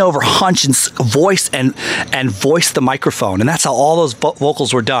 lean over, hunch, and voice the microphone. And that's how all those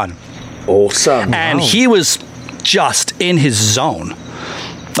vocals were done. Awesome. And he was just in his zone.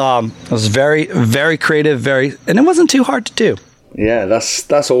 It was very, very creative, and it wasn't too hard to do. Yeah,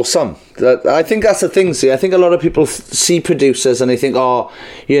 that's awesome. I think that's the thing. See, I think a lot of people see producers and they think, oh,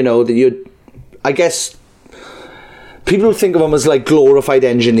 you know, I guess people think of them as like glorified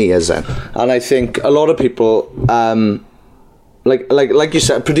engineers then. And I think a lot of people, like you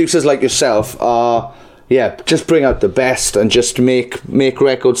said, producers like yourself are, yeah, just bring out the best and just make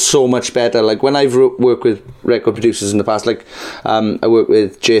records so much better. Like when I've worked with record producers in the past, like I worked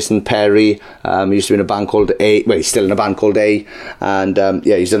with Jason Perry. He used to be in a band called A. Well, he's still in a band called A, and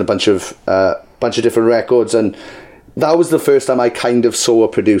yeah, he's done a bunch of different records. And that was the first time I kind of saw a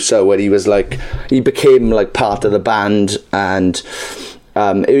producer where he became like part of the band, and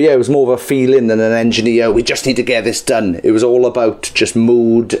it was more of a feeling than an engineer. We just need to get this done. It was all about just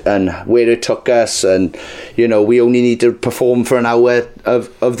mood and where it took us, and you know, we only need to perform for an hour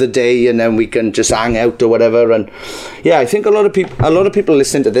of the day, and then we can just hang out or whatever. And yeah, I think a lot of people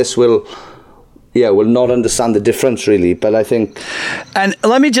listening to this will not understand the difference really. But I think, and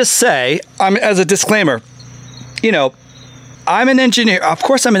let me just say, as a disclaimer, you know, I'm an engineer. Of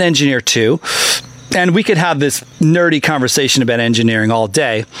course, I'm an engineer too. And we could have this nerdy conversation about engineering all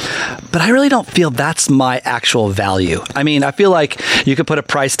day, but I really don't feel that's my actual value. I mean, I feel like you could put a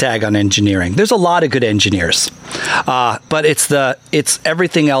price tag on engineering. There's a lot of good engineers, but it's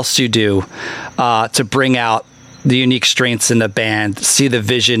everything else you do to bring out the unique strengths in the band, see the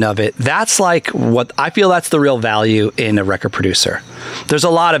vision of it. That's like what I feel, that's the real value in a record producer. There's a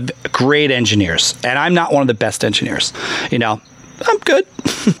lot of great engineers, and I'm not one of the best engineers, you know. I'm good,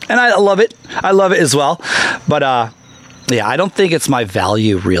 and I love it. I love it as well. But yeah, I don't think it's my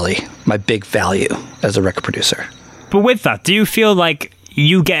value, really, my big value as a record producer. But with that, do you feel like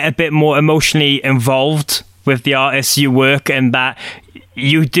you get a bit more emotionally involved with the artists you work, and that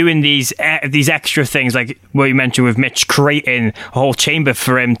you doing these extra things, like what you mentioned with Mitch creating a whole chamber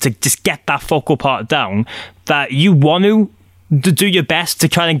for him to just get that focal part down, that you want to do your best to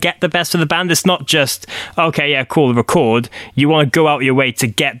try and get the best of the band? It's not just, okay, yeah, cool, record. You want to go out your way to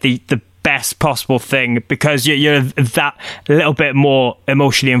get the best possible thing because you're that little bit more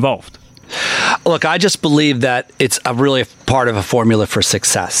emotionally involved. Look, I just believe that it's really a part of a formula for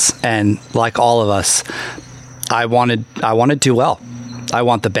success. And like all of us, I want to do well. I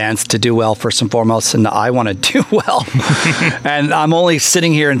want the bands to do well first and foremost, and I want to do well. And I'm only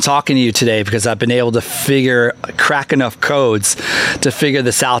sitting here and talking to you today because I've been able to crack enough codes to figure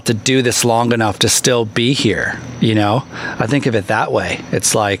this out, to do this long enough to still be here. You know, I think of it that way.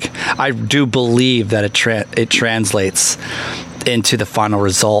 It's like, I do believe that it translates into the final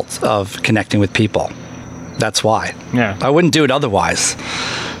result of connecting with people. That's why. Yeah. I wouldn't do it otherwise,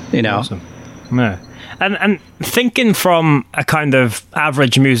 you know. Awesome. Yeah. And thinking from a kind of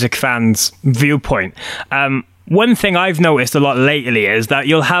average music fan's viewpoint, one thing I've noticed a lot lately is that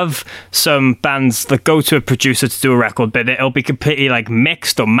you'll have some bands that go to a producer to do a record, but it'll be completely like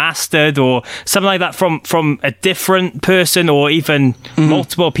mixed or mastered or something like that from a different person, or even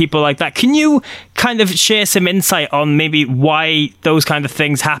multiple people like that. Can you kind of share some insight on maybe why those kind of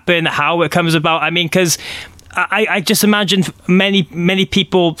things happen, how it comes about? I mean, because I just imagine many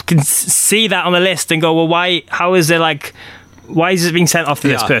people can see that on the list and go, well, why is it being sent off to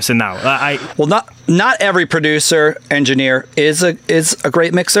this person now? Well, not every producer engineer is a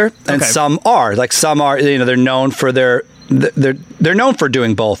great mixer, and some are. Like some are, they're known for they're known for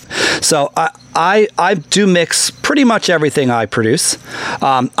doing both. So I do mix pretty much everything I produce.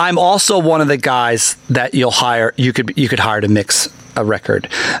 I'm also one of the guys that you could hire to mix a record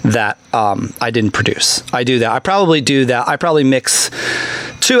that I didn't produce. I do that. I probably do that. I probably mix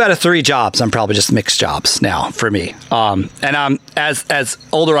 2 out of 3 jobs. I'm probably just mixed jobs now for me. And I'm as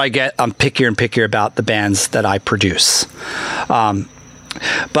older I get, I'm pickier and pickier about the bands that I produce.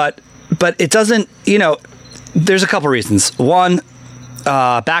 But it doesn't. There's a couple reasons. One,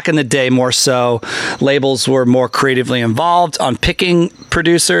 back in the day, more so, labels were more creatively involved on picking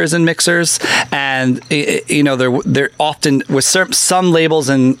producers and mixers, and they're often with some labels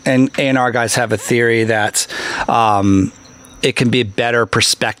and A&R guys have a theory that it can be a better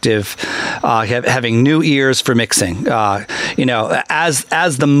perspective having new ears for mixing.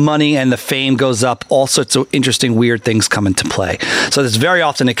 As the money and the fame goes up, all sorts of interesting, weird things come into play. So there's very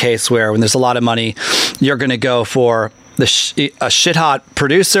often a case where when there's a lot of money, you're going to go for a shit-hot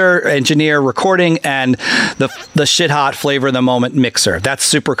producer, engineer, recording, and the shit-hot flavor of the moment mixer. That's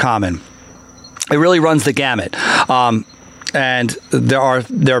super common. It really runs the gamut. And there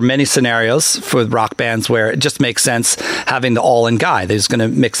are many scenarios for rock bands where it just makes sense having the all-in guy that's going to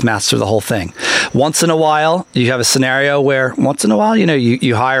mix master the whole thing. Once in a while, you have a scenario where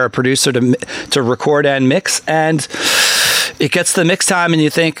you hire a producer to record and mix, and it gets the mix time, and you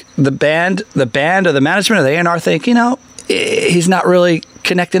think the band or the management or the A&R think, he's not really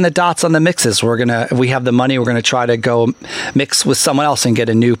connecting the dots on the mixes. If we have the money, we're going to try to go mix with someone else and get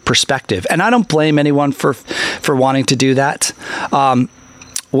a new perspective. And I don't blame anyone for wanting to do that.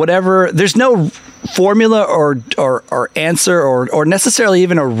 There's no formula or answer or necessarily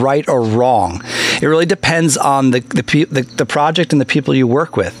even a right or wrong. It really depends on the project and the people you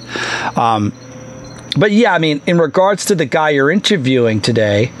work with. But yeah, in regards to the guy you're interviewing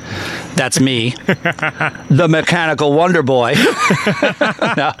today, that's me, the Mechanical Wonder Boy.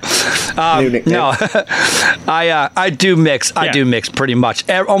 No, I do mix. I do mix pretty much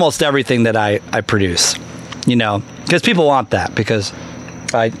almost everything that I produce. Because people want that, because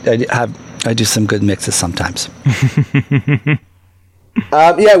I do some good mixes sometimes. One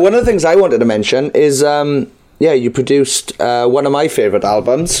of the things I wanted to mention is. You produced one of my favourite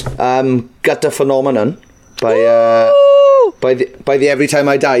albums, Gutter Phenomenon, by the Every Time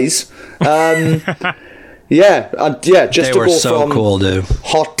I Dies. Just they to were go so from cool, dude.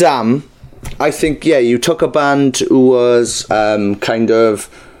 Hot Damn, I think you took a band who was kind of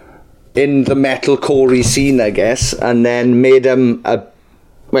in the metalcore scene, I guess, and then made them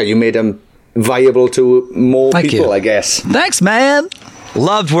viable to more people, I guess. Thanks, man.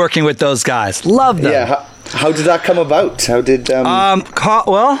 Loved working with those guys. Loved them. Yeah. How did that come about? How did...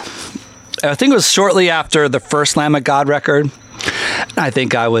 Well, I think it was shortly after the first Lamb of God record. I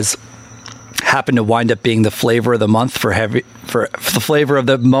think I happened to wind up being the flavor of the month for the flavor of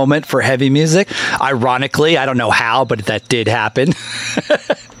the moment for heavy music. Ironically, I don't know how, but that did happen.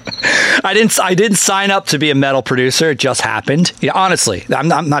 I didn't sign up to be a metal producer. It just happened. Honestly, I'm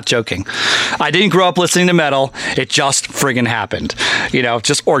not joking. I didn't grow up listening to metal. It just friggin' happened.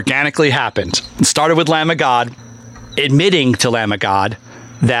 Just organically happened. It started with Lamb of God, admitting to Lamb of God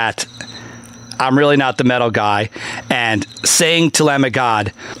that I'm really not the metal guy, and saying to Lamb of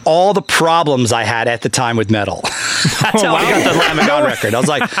God all the problems I had at the time with metal. That's how I got the Lamb of God record. I was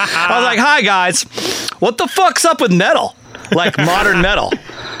like, hi guys, what the fuck's up with metal? Like modern metal.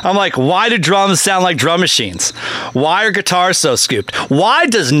 I'm like, why do drums sound like drum machines? Why are guitars so scooped? Why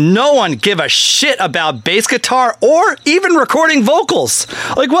does no one give a shit about bass guitar or even recording vocals?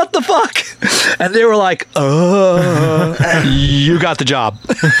 Like, what the fuck? And they were like, you got the job.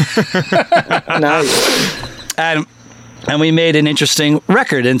 Nice. And we made an interesting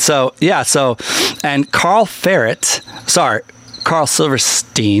record. And and Carl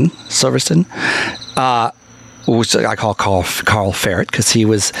Silverstein, which I call Carl Ferret, because he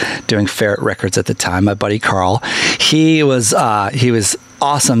was doing Ferret Records at the time. My buddy Carl, he was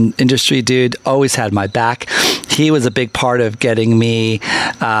awesome industry dude. Always had my back. He was a big part of getting me,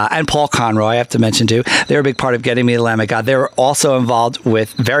 and Paul Conroy, I have to mention too. They were a big part of getting me to Lamb of God. They were also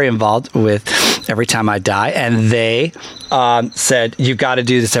very involved with Every Time I Die, and they said, "You got to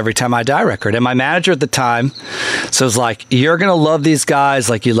do this Every Time I Die record." And my manager at the time, so it was like, "You're gonna love these guys,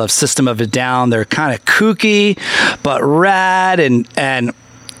 like you love System of a Down. They're kind of kooky, but rad." And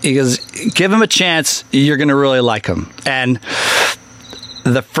he goes, "Give them a chance. You're gonna really like them." And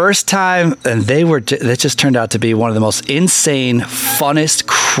the first time, and that just turned out to be one of the most insane, funnest,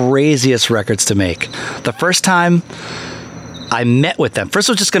 craziest records to make. The first time I met with them, first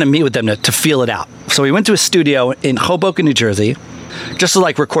I was just going to meet with them to feel it out. So we went to a studio in Hoboken, New Jersey, just to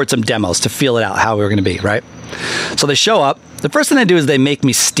like record some demos to feel it out, how we were going to be, right? So they show up. The first thing they do is they make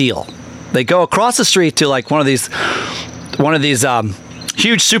me steal. They go across the street to like one of these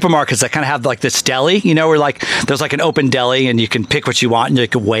huge supermarkets that kind of have like this deli, you know, where like there's like an open deli and you can pick what you want and you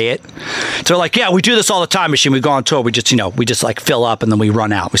can weigh it. So they're like, yeah, we do this all the time, machine. We go on tour. We just like fill up and then we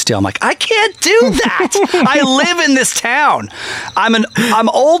run out. We steal. I'm like, I can't do that. I live in this town. I'm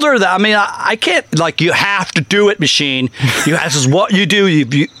older than, I can't, like, you have to do it, machine. This is what you do.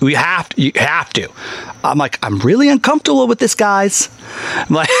 You have to. I'm like, I'm really uncomfortable with this, guys.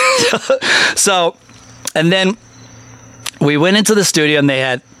 I'm like, so, and then we went into the studio and they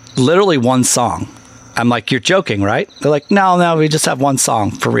had literally one song. I'm like, you're joking, right? They're like, no, we just have one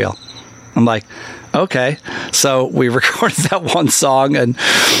song for real. I'm like, okay. So we recorded that one song. And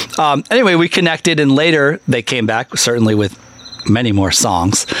anyway, we connected and later they came back, certainly with many more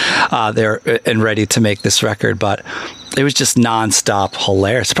songs there and ready to make this record. But it was just nonstop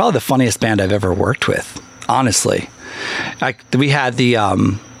hilarious. Probably the funniest band I've ever worked with, honestly. We had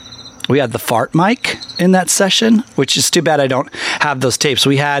the fart mic in that session, which is too bad I don't have those tapes.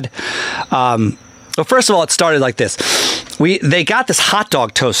 We had, well, first of all, it started like this. They got this hot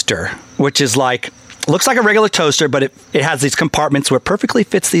dog toaster, which is like, looks like a regular toaster, but it has these compartments where it perfectly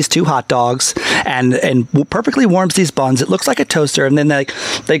fits these two hot dogs and perfectly warms these buns. It looks like a toaster. And then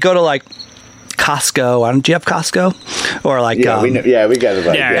they go to like Costco. Do you have Costco? Or like, we get it.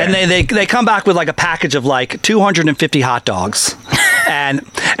 Right, yeah. And they come back with like a package of like 250 hot dogs. And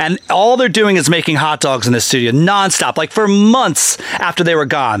all they're doing is making hot dogs in the studio nonstop. Like for months after they were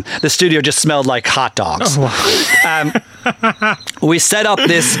gone, the studio just smelled like hot dogs. Oh, wow. We set up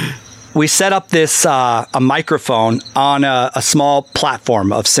this a microphone on a small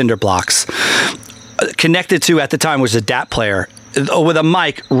platform of cinder blocks. Connected to, at the time, was a DAT player with a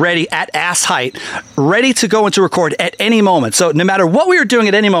mic ready at ass height, ready to go into record at any moment. So no matter what we were doing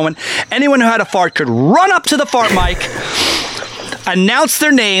at any moment, anyone who had a fart could run up to the fart mic, announce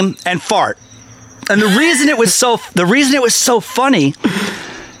their name, and fart. And the reason it was so funny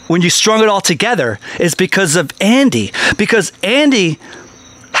when you strung it all together is because of Andy. Because Andy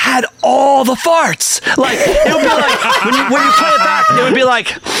had all the farts. Like, it would be like, when you play it back, it would be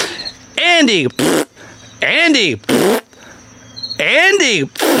like, Andy, Andy, Andy,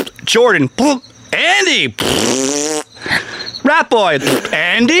 Jordan, Andy, Rat Boy,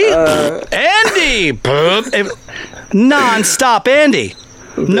 Andy, Andy, non-stop Andy.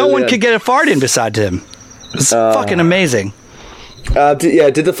 No one could get a fart in beside him. It's fucking amazing. Did any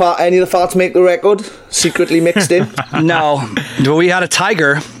of the farts make the record? Secretly mixed in? No. But we had a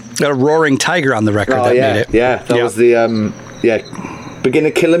roaring tiger on the record that made it. Yeah, that was the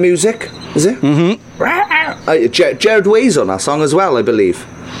Beginner Killer Music, is it? Mm-hmm. Jared Way's on that song as well, I believe.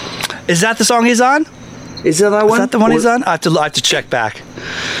 Is that the song he's on? Is that one? Is that the one he's on? I have to check back.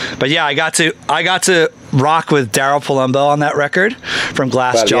 But yeah, I got to rock with Daryl Palumbo on that record from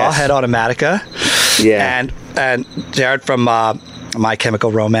Glassjaw, yes. Head Automatica. Yeah. And Jared from My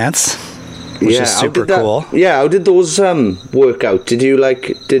Chemical Romance, which is super cool. Yeah, how did those work out?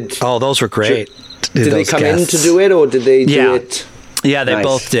 Oh, those were great. Did they come in to do it, or did they do it? Yeah, they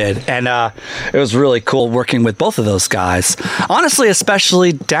both did. And it was really cool working with both of those guys. Honestly,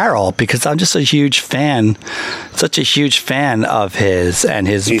 especially Daryl, because I'm just a huge fan, such a huge fan of his and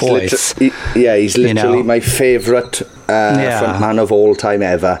his voice. He's literally my favourite frontman of all time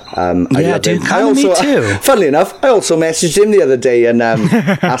ever. Me too. Funnily enough, I also messaged him the other day and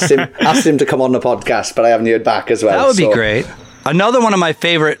asked him to come on the podcast, but I haven't heard back as well. That would be great. Another one of my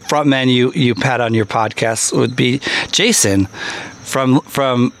favorite frontmen you had on your podcast would be Jason from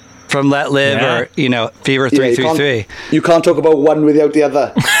Let Live or Fever 333. You can't talk about one without the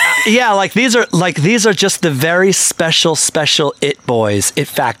other. Yeah, these are just the very special it boys, it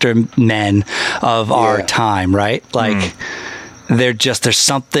factor men of our time, right? There's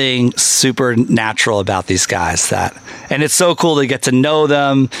something supernatural about these guys and it's so cool to get to know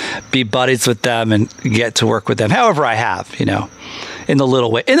them, be buddies with them, and get to work with them. However, I have, in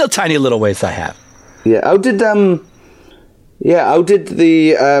the tiny little ways I have. Yeah. How did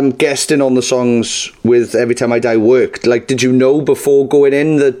the guesting on the songs with Every Time I Die work? Like, did you know before going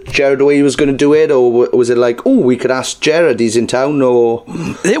in that Jared Way was going to do it, or was it like, oh, we could ask Jared, he's in town, or?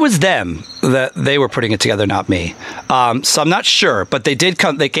 It was them that they were putting it together, not me. So I'm not sure, but they did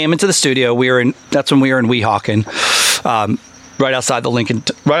come. They came into the studio. That's when we were in Weehawken, right outside the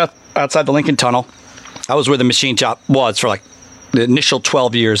Lincoln Tunnel. I was where the machine shop was for like the initial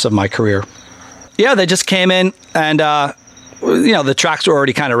 12 years of my career. Yeah, they just came in and, the tracks were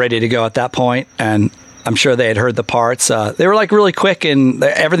already kind of ready to go at that point, and I'm sure they had heard the parts. They were like really quick, and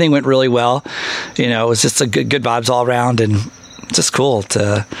everything went really well. It was just a good vibes all around, and just cool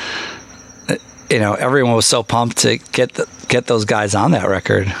to, everyone was so pumped to get those guys on that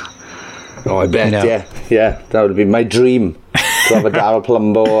record. Oh, I bet, yeah. That would be my dream, to have a Daryl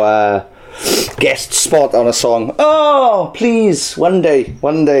Palumbo guest spot on a song. Oh, please, one day.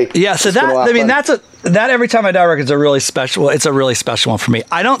 Yeah, so that every time I die record is a really special. It's a really special one for me.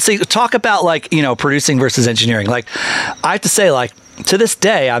 I don't talk about producing versus engineering. Like, I have to say, like, to this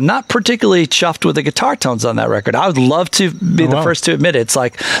day, I'm not particularly chuffed with the guitar tones on that record. I would love to be the first to admit it. It's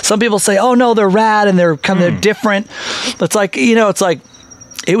like some people say, "Oh no, they're rad and they're they're different." It's like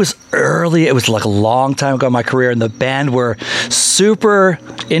it was early. It was like a long time ago in my career, and the band were super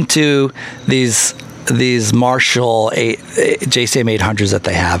into these Marshall JCM 800s that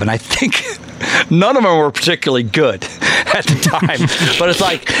they have, and I think none of them were particularly good at the time. But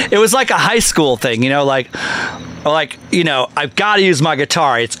it was like a high school thing, I've got to use my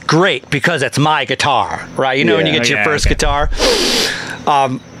guitar. It's great because it's my guitar, right? When you get your first guitar.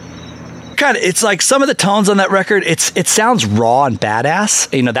 It's like some of the tones on that record, it sounds raw and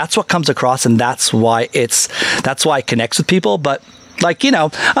badass. That's what comes across, and that's why it connects with people. But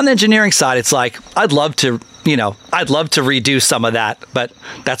on the engineering side, it's like I'd love to redo some of that, but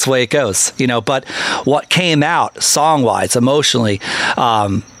that's the way it goes. But what came out song-wise, emotionally,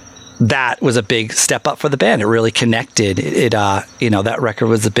 that was a big step up for the band. It really connected. That record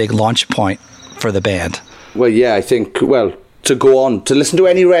was a big launch point for the band. Well, yeah, I think, to go on to listen to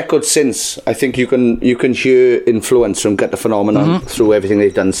any record since, I think you can hear influence from Get the Phenomenon through everything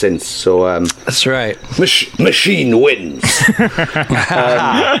they've done since. So that's right. Machine wins.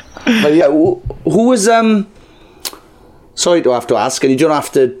 But yeah, who was sorry to have to ask, and you don't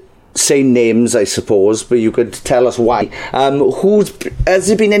have to say names, I suppose, but you could tell us why. Has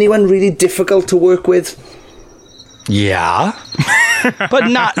there been anyone really difficult to work with? Yeah, but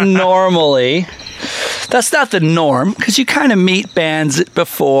not normally. That's not the norm, because you kind of meet bands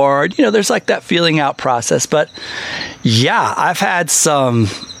before, there's like that feeling out process. But yeah, I've had some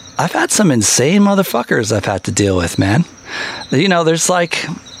insane motherfuckers I've had to deal with, man. There's like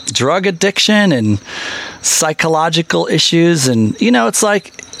drug addiction and psychological issues, and it's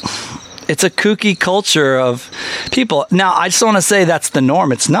like it's a kooky culture of people. Now, I just want to say that's the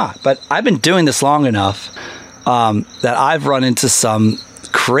norm. It's not, but I've been doing this long enough that I've run into some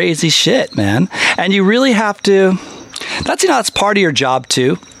crazy shit, man. And you really have to, that's part of your job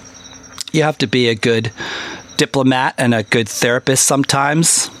too. You have to be a good diplomat and a good therapist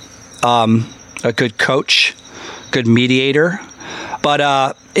sometimes, a good coach, good mediator.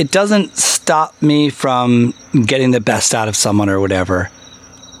 But it doesn't stop me from getting the best out of someone or whatever.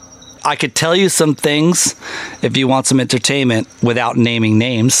 I could tell you some things if you want some entertainment without naming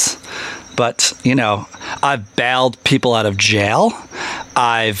names. But, I've bailed people out of jail.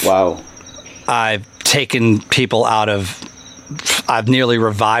 I've taken people I've nearly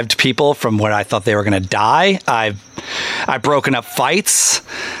revived people from when I thought they were going to die. I've broken up fights.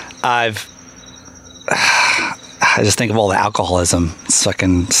 I just think of all the alcoholism. It's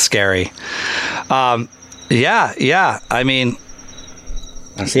fucking scary. Yeah. I mean,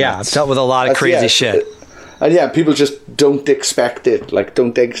 I've dealt with a lot of crazy shit. And yeah, people just don't expect it. Like,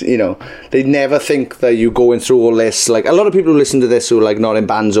 they never think that you're going through all this. Like, a lot of people who listen to this who are, like, not in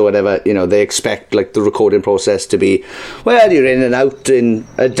bands or whatever, they expect, like, the recording process to be, well, you're in and out in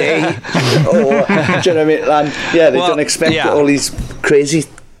a day. Or, do you know what I mean? And, yeah, they don't expect all these crazy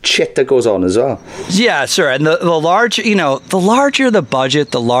shit that goes on as well. Yeah, sure. And the larger, the larger the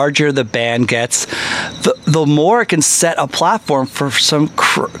budget, the larger the band gets, the more it can set a platform for some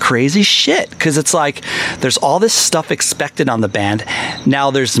crazy shit. Because it's like there's all this stuff expected on the band.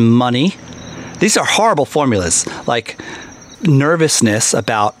 Now there's money. These are horrible formulas. Like nervousness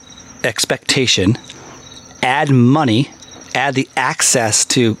about expectation, add money, add the access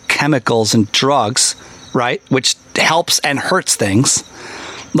to chemicals and drugs, right? Which helps and hurts things.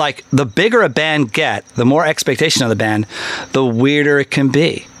 Like, the bigger a band get, the more expectation of the band, the weirder it can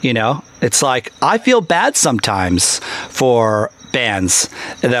be, It's like, I feel bad sometimes for bands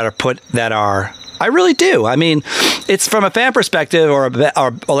I really do. I mean, it's from a fan perspective, or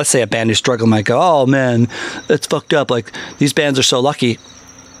let's say a band who's struggling might go, oh man, it's fucked up. Like, these bands are so lucky.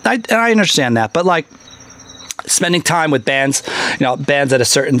 I understand that, but like, spending time with bands, bands at a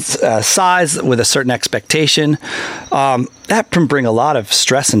certain size with a certain expectation, that can bring a lot of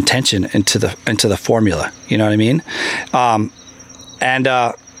stress and tension into the formula. You know what I mean? And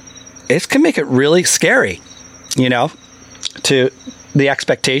it can make it really scary. to the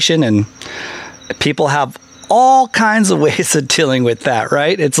expectation, and people have all kinds of ways of dealing with that,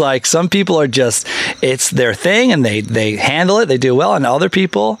 right? It's like some people are just, it's their thing and they handle it, they do well, and other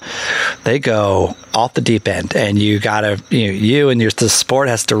people, they go off the deep end, and you gotta, you and the sport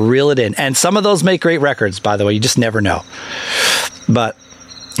has to reel it in. And some of those make great records, by the way, you just never know. But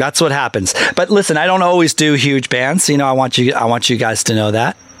that's what happens. But listen, I don't always do huge bands. I want you guys to know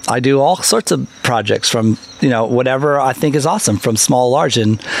that. I do all sorts of projects from, whatever I think is awesome, from small to large.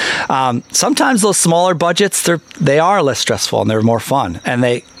 And sometimes those smaller budgets, they are less stressful and they're more fun. And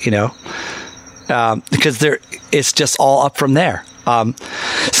they, because it's just all up from there.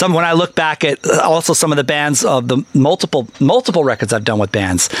 When I look back at also some of the bands of the multiple records I've done with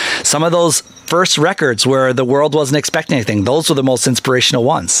bands, some of those first records where the world wasn't expecting anything, those were the most inspirational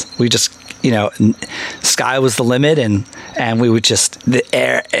ones. We just, sky was the limit, and we would just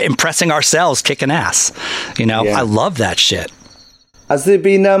impressing ourselves, kicking ass. I love that shit. Has there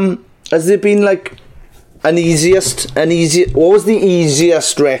been like what was the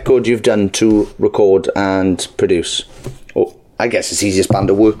easiest record you've done to record and produce? I guess it's easiest band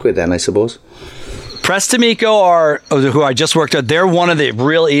to work with then, I suppose. Press D'Amico who I just worked with. They're one of the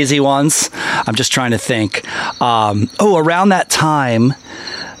real easy ones. I'm just trying to think. Around that time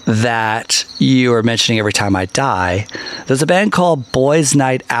that you were mentioning Every Time I Die, there's a band called Boys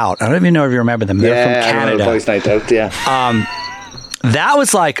Night Out. I don't even know if you remember them. They're from Canada. I remember Boys Night Out, yeah. That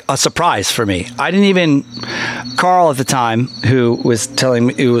was like a surprise for me. I didn't even... Carl at the time, who was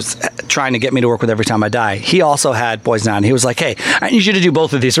trying to get me to work with Every Time I Die, he also had Boys Night Out. And he was like, hey, I need you to do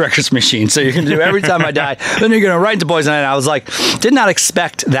both of these records, Machine. So you're going to do Every Time I Die, then you're going to write to Boys Night Out. I was like, did not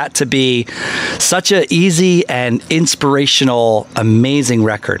expect that to be such an easy and inspirational, amazing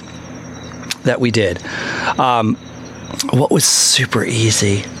record that we did. What was super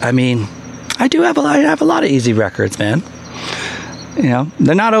easy? I mean, I have a lot of easy records, man.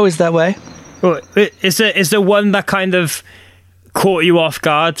 They're not always that way. Well, is there one that kind of caught you off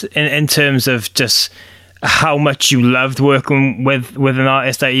guard in terms of just how much you loved working with an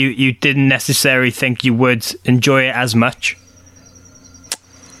artist that you didn't necessarily think you would enjoy it as much?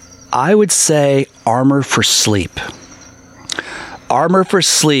 I would say Armor for Sleep. Armor for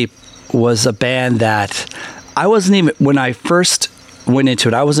Sleep was a band that I wasn't even, when I first went into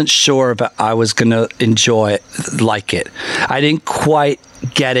it, I wasn't sure if I was going to enjoy it, like it. I didn't quite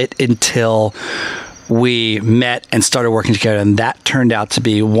get it until we met and started working together, and that turned out to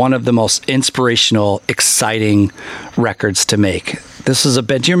be one of the most inspirational, exciting records to make. This is a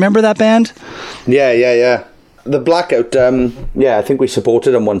band. Do you remember that band? Yeah. The Blackout. I think we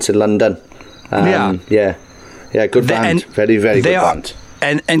supported them once in London. Yeah. Good band. Very, very good band.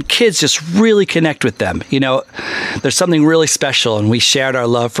 And kids just really connect with them. There's something really special, and we shared our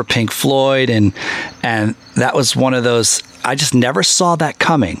love for Pink Floyd, and that was one of those, I just never saw that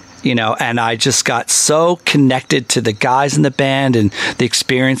coming, and I just got so connected to the guys in the band and the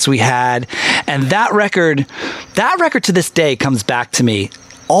experience we had. And that record to this day comes back to me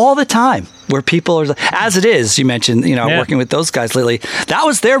all the time, where people are, as it is, you mentioned, working with those guys lately, that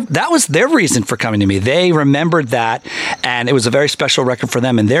was their reason for coming to me. They remembered that, and it was a very special record for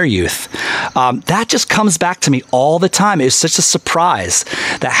them in their youth. That just comes back to me all the time. It was such a surprise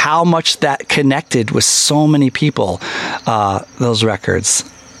that how much that connected with so many people, those records.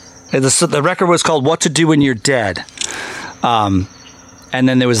 The record was called What to Do When You're Dead. And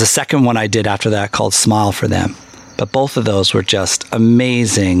then there was a second one I did after that called Smile for Them. But both of those were just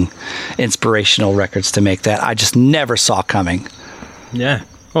amazing, inspirational records to make that I just never saw coming. Yeah.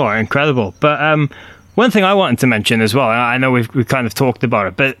 Oh, incredible. But one thing I wanted to mention as well, I know we've kind of talked about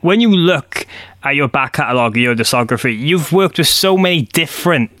it, but when you look at your back catalogue, your discography, you've worked with so many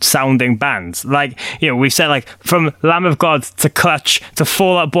different sounding bands. Like, we've said, like, from Lamb of God to Clutch to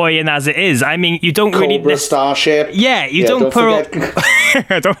Fall Out Boy and As It Is. I mean, you don't really... Cobra, Starship. Yeah,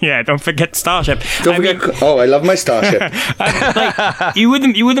 don't forget Starship. I love my Starship. You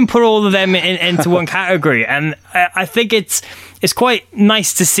wouldn't put all of them into one category, and I think it's quite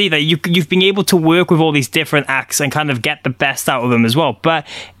nice to see that you've been able to work with all these different acts and kind of get the best out of them as well. But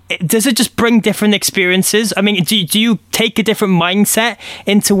does it just bring different experiences? I mean, do you take a different mindset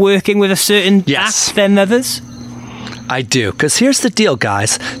into working with a certain act than others? I do, because here's the deal,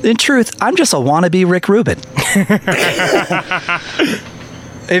 guys. In truth, I'm just a wannabe Rick Rubin.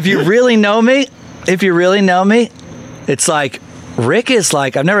 If you really know me, it's like, Rick is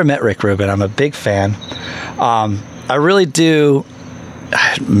like, I've never met Rick Rubin. I'm a big fan. I really do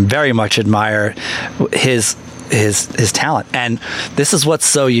very much admire his his talent. And this is what's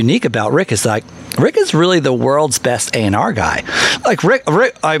so unique about Rick is like Rick is really the world's best A&R guy. Like Rick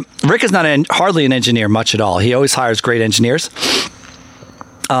is not hardly an engineer much at all. He always hires great engineers.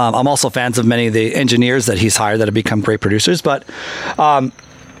 I'm also fans of many of the engineers that he's hired that have become great producers. But,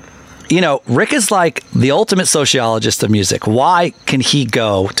 Rick is like the ultimate sociologist of music. Why can he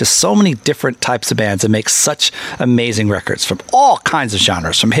go to so many different types of bands and make such amazing records from all kinds of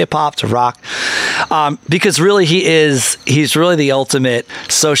genres, from hip hop to rock? Because really he's really the ultimate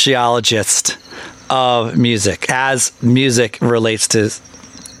sociologist of music as music relates to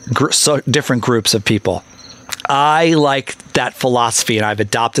different groups of people. I like that philosophy, and I've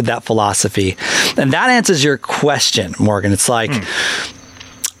adopted that philosophy. And that answers your question, Morgan. It's like,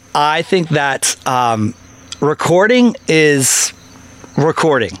 I think that recording is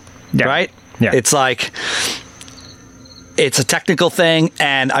recording, right? Yeah. It's like, it's a technical thing,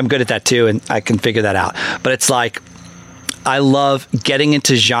 and I'm good at that too, and I can figure that out. But it's like, I love getting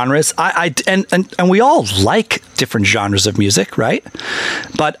into genres. And we all like different genres of music, right?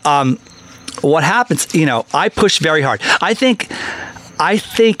 But what happens, I push very hard. I think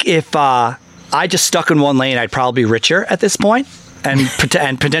if I just stuck in one lane, I'd probably be richer at this point and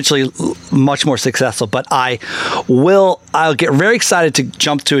potentially much more successful. But I'll get very excited to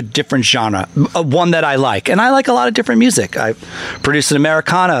jump to a different genre, one that I like. And I like a lot of different music. I produced an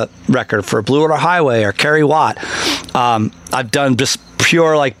Americana record for Blue Water Highway or Kerry Watt. I've done just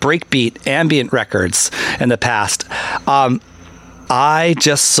pure like breakbeat ambient records in the past. I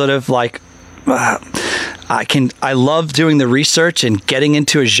just sort of like, I love doing the research and getting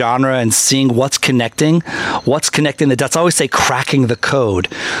into a genre and seeing what's connecting the dots. I always say cracking the code,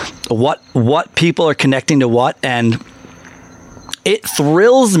 what people are connecting to what, and it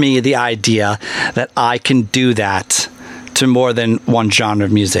thrills me the idea that I can do that to more than one genre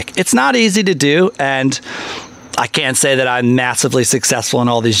of music. It's not easy to do, and I can't say that I'm massively successful in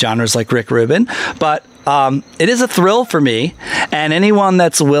all these genres like Rick Rubin, but it is a thrill for me, and anyone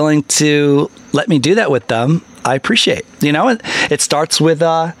that's willing to let me do that with them, I appreciate. It starts with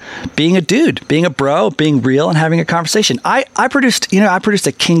being a dude, being a bro, being real, and having a conversation. I produced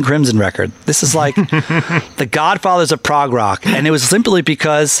a King Crimson record. This is like the Godfathers of prog rock, and it was simply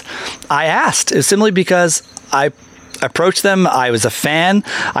because I asked. It was simply because I approached them. I was a fan.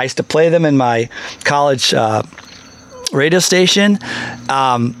 I used to play them in my college radio station.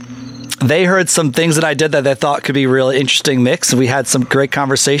 They heard some things that I did that they thought could be a really interesting mix. We had some great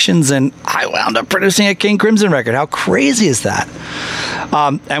conversations, and I wound up producing a King Crimson record. How crazy is that?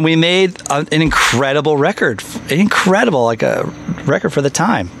 And we made an incredible record. Like a record for the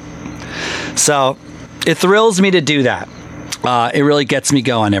time. So it thrills me to do that. It really gets me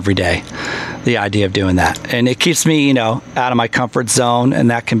going every day, the idea of doing that. And it keeps me, out of my comfort zone, and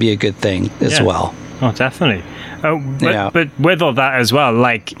that can be a good thing as well. Oh, definitely. But with all that as well,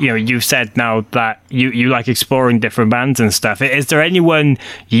 like, you've said now that you like exploring different bands and stuff. Is there anyone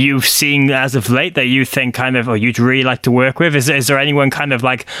you've seen as of late that you think kind of, or you'd really like to work with? Is there anyone kind of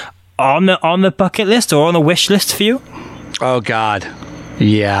like on the bucket list or on the wish list for you? Oh, God.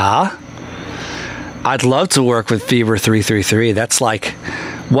 Yeah. I'd love to work with Fever 333. That's like,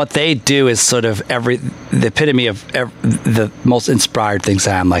 what they do is sort of the epitome of the most inspired things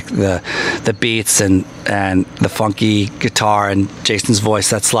I am, like the beats and the funky guitar and Jason's voice.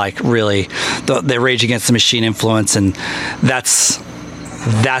 That's like really the Rage Against the Machine influence, and that's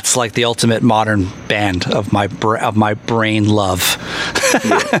like the ultimate modern band of my brain love,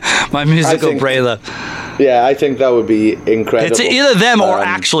 my musical brain love. Yeah, I think that would be incredible. It's either them or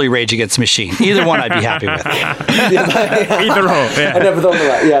actually Rage Against the Machine. Either one I'd be happy with. Either or. Yeah. I never thought of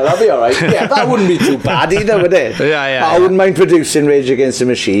that. Yeah, that'd be all right. Yeah, that wouldn't be too bad either, would it? Yeah. I wouldn't mind producing Rage Against the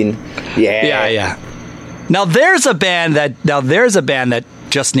Machine. Yeah. Now there's a band that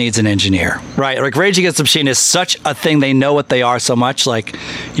just needs an engineer, right? Like Rage Against the Machine is such a thing. They know what they are so much. Like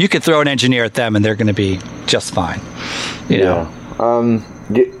you could throw an engineer at them and they're going to be just fine. You know.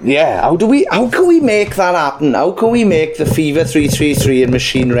 Yeah, how can we make that happen? How can we make the Fever 333 and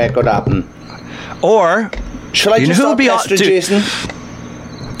Machine record happen? Or shall I just start pestering Jason?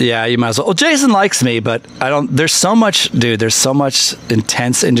 Yeah, you might as well. Well, Jason likes me, but I don't. There's so much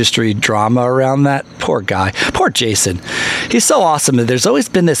intense industry drama around that. Poor guy. Poor Jason. He's so awesome. There's always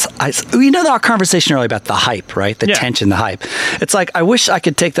been this, our conversation earlier about the hype, right? The tension, the hype. It's like, I wish I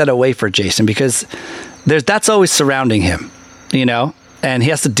could take that away for Jason, because that's always surrounding him, and he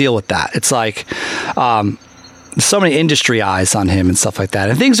has to deal with that. It's like, so many industry eyes on him and stuff like that,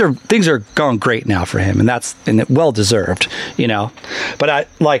 and things are going great now for him, and well deserved, you know. But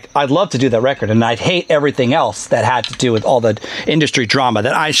I'd love to do that record, and I'd hate everything else that had to do with all the industry drama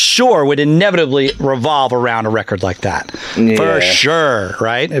that I sure would inevitably revolve around a record like that. For sure,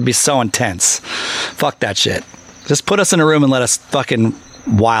 right? It'd be so intense. Fuck that shit. Just put us in a room and let us fucking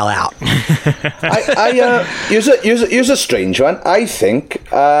while out. Here's a strange one. I think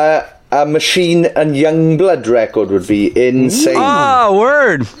a Machine and Youngblood record would be insane. Oh,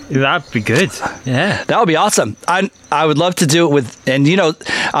 word. That'd be good. Yeah. That would be awesome. I would love to do it with, and you know,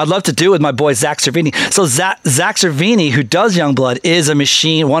 I'd love to do it with my boy Zach Cervini. So Zach Cervini, who does Youngblood, is a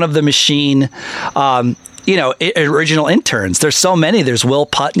Machine, one of the Machine, you know, original interns. There's so many. There's Will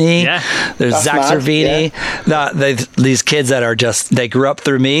Putney. Yeah. There's Zach Cervini. Yeah. These kids that are just, they grew up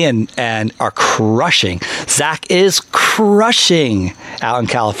through me and are crushing. Zach is crushing out in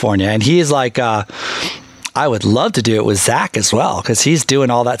California. And he is like, I would love to do it with Zach as well, because he's doing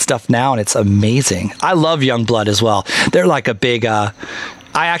all that stuff now, and it's amazing. I love Youngblood as well. They're like a big, I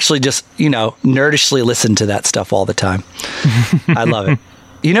actually just, you know, nerdishly listen to that stuff all the time. I love it.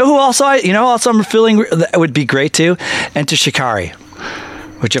 You know who also I'm feeling that would be great too? Enter Shikari,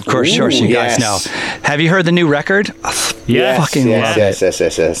 which of course, you guys know. Have you heard the new record? Yes, fucking love it.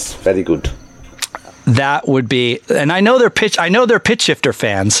 Yes. Very good. That would be, and I know they're Pitch Shifter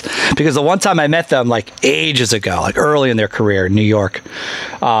fans, because the one time I met them like ages ago, like early in their career in New York,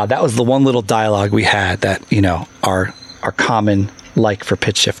 that was the one little dialogue we had that, you know, our common like for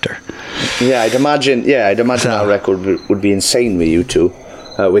Pitch Shifter. Yeah, I'd imagine that record would be insane with you two.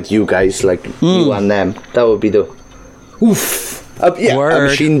 With you guys, like you and them, that would be the oof. A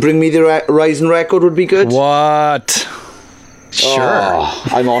Machine Bring Me the Horizon record would be good. What? Sure,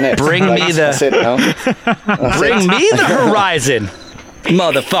 I'm on it. Bring me the horizon,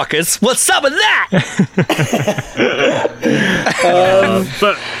 motherfuckers. What's up with that?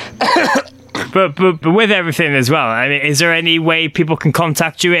 But with everything as well, I mean, is there any way people can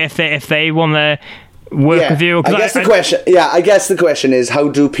contact you if they want to work with you? I guess the question is, how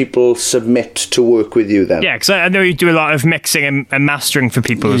do people submit to work with you then? Yeah, because I know you do a lot of mixing and mastering for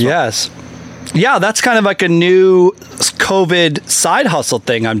people as well. Yes. Yeah, that's kind of like a new COVID side hustle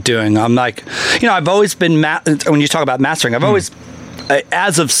thing I'm doing. I'm like, you know, I've always been, when you talk about mastering, I've always,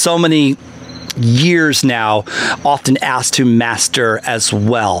 as of so many years now, often asked to master as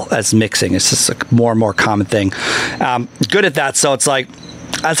well as mixing. It's just a more and more common thing. Good at that, so it's like,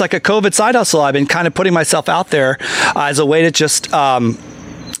 as like a COVID side hustle, I've been kind of putting myself out there as a way to just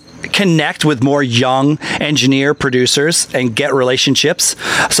connect with more young engineer producers and get relationships.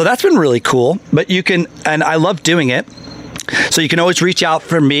 So that's been really cool. But you can, and I love doing it. So you can always reach out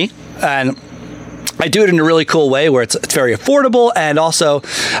for me, and I do it in a really cool way where it's very affordable, and also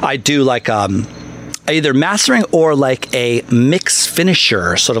I do like either mastering or like a mix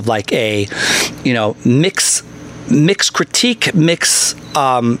finisher, sort of like a, you know, mix critique, mix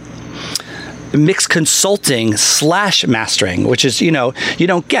consulting / mastering, which is, you know, you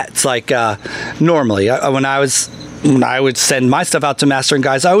don't get. It's like normally when I would send my stuff out to mastering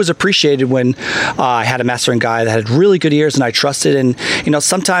guys, I always appreciated when I had a mastering guy that had really good ears and I trusted. And, you know,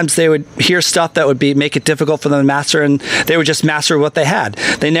 sometimes they would hear stuff that would make it difficult for them to master, and they would just master what they had.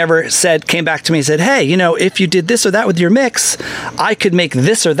 They never came back to me and said, hey, you know, if you did this or that with your mix, I could make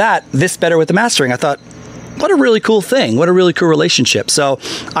this or that, this better with the mastering. I thought, what a really cool thing. What a really cool relationship. So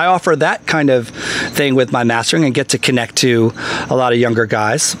I offer that kind of thing with my mastering and get to connect to a lot of younger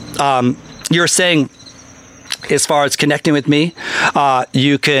guys. You're saying, as far as connecting with me,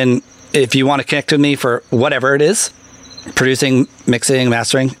 you can, if you want to connect with me for whatever it is, producing, mixing,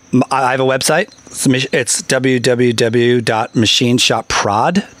 mastering, I have a website. It's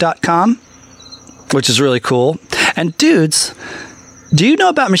www.machineshopprod.com, which is really cool. And dudes, do you know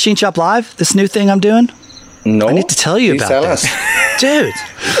about Machine Shop Live, this new thing I'm doing? No. I need to tell you about this. Dude,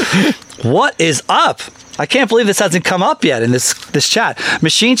 what is up? I can't believe this hasn't come up yet in this chat.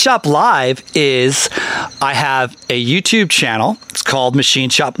 Machine Shop Live is, I have a YouTube channel. It's called Machine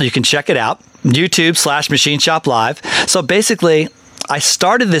Shop. You can check it out. YouTube/Machine Shop Live. So basically, I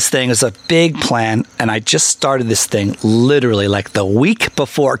started this thing as a big plan, and I just started this thing literally like the week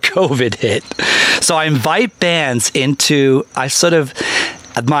before COVID hit. So I invite bands into,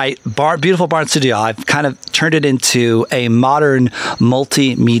 my beautiful barn studio, I've kind of turned it into a modern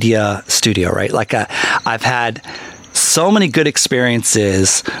multimedia studio, right? Like I've had so many good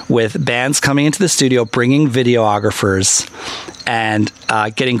experiences with bands coming into the studio, bringing videographers and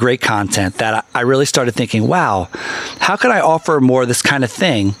getting great content, that I really started thinking, wow, how can I offer more of this kind of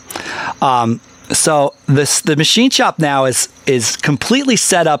thing? So the Machine Shop now is completely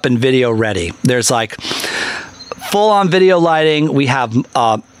set up and video ready. There's like full-on video lighting. We have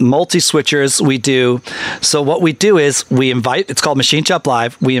multi-switchers. So what we do is it's called Machine Shop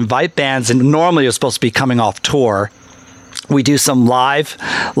Live. We invite bands, and normally you're supposed to be coming off tour. We do some live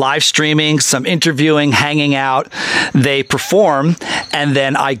streaming, some interviewing, hanging out. They perform, and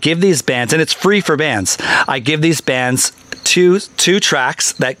then I give these bands, and it's free for bands. I give these bands two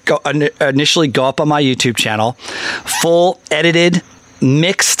tracks that initially go up on my YouTube channel, full edited,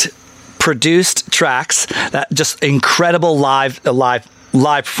 mixed, produced tracks that just incredible live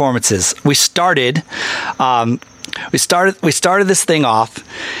performances. We started this thing off.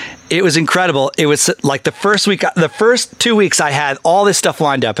 It was incredible. It was like the first 2 weeks I had all this stuff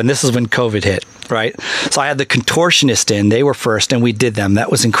lined up, and this is when COVID hit, right? So I had the Contortionist in. They were first, and we did them. That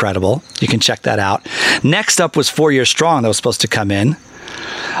was incredible. You can check that out. Next up was 4 Years Strong that was supposed to come in.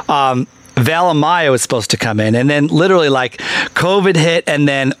 Val Amaya was supposed to come in, and then literally like COVID hit, and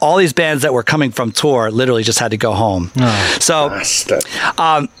then all these bands that were coming from tour literally just had to go home.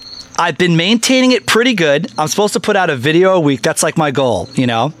 I've been maintaining it pretty good. I'm supposed to put out a video a week. That's like my goal, you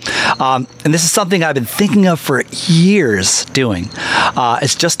know? And this is something I've been thinking of for years doing.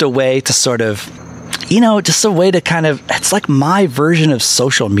 It's just a way to sort of, it's like my version of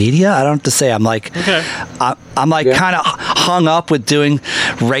social media. I don't have to say I'm like, kind of hung up with doing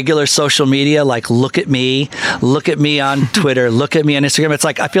regular social media. Like, look at me on Twitter, look at me on Instagram. It's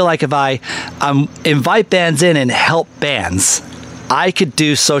like, I feel like if I invite bands in and help bands, I could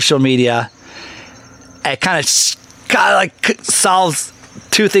do social media. It kind of like solves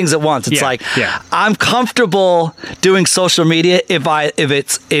two things at once. It's I'm comfortable doing social media if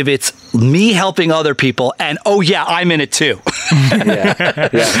it's me helping other people, and I'm in it too. And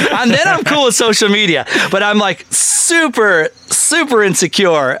then I'm cool with social media. But I'm like super, super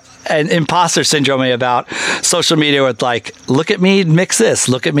insecure and imposter syndrome about social media with like, look at me mix this,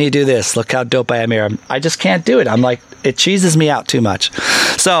 look at me do this, look how dope I am here. I just can't do it. I'm like, it cheeses me out too much.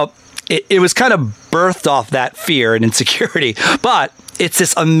 So it was kind of birthed off that fear and insecurity, but it's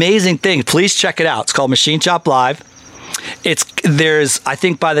this amazing thing. Please check it out. It's called Machine Shop Live. I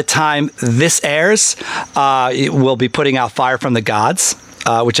think by the time this airs, we'll be putting out Fire from the Gods,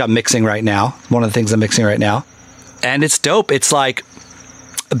 which I'm mixing right now. One of the things I'm mixing right now. And it's dope. It's like,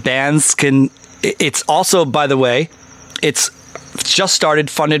 bands it's also, by the way, it's just started,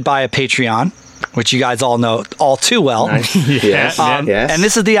 funded by a Patreon, which you guys all know all too well. Nice. Yes. And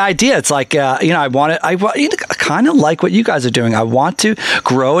this is the idea. It's like, I kind of like what you guys are doing. I want to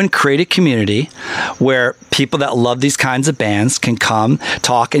grow and create a community where people that love these kinds of bands can come,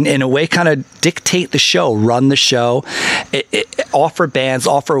 talk, and in a way kind of dictate the show, run the show, offer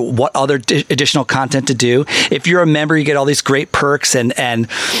what other additional content to do. If you're a member, you get all these great perks, and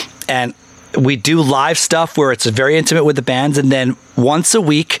we do live stuff where it's very intimate with the bands, and then once a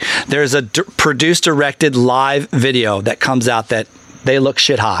week there's a produced, directed live video that comes out that they look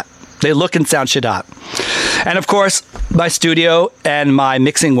shit hot. They look and sound shit hot. And of course, my studio and my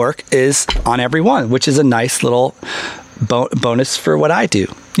mixing work is on every one, which is a nice little bonus for what I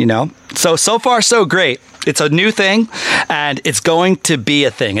do, you know? So far, so great. It's a new thing, and it's going to be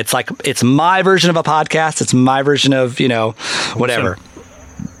a thing. It's like, it's my version of a podcast. It's my version of, whatever.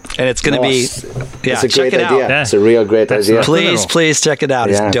 And it's going to be, it's a great idea. Yeah. It's a real great idea. Please check it out.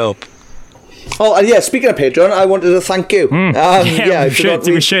 Yeah. It's dope. Oh, and speaking of Patreon, I wanted to thank you. We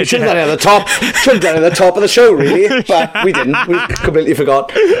should have done it at the top. Should have done it at the top of the show, really, but we didn't. We completely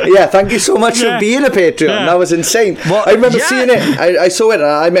forgot. Yeah, thank you so much for being a Patreon. Yeah. That was insane. Well, I remember seeing it. I saw it, and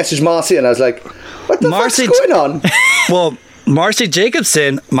I messaged Marcy, and I was like, "What the fuck's going on?" Well, Marcy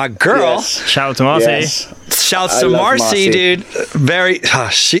Jacobson, my girl. Yes. Shout out to Marcy. Yes. Shouts to Marcy, dude. Very,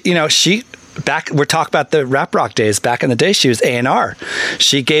 she back. We're talking about the Rap Rock days. Back in the day, she was A&R.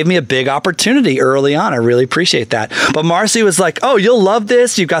 She gave me a big opportunity early on. I really appreciate that. But Marcy was like, "Oh, you'll love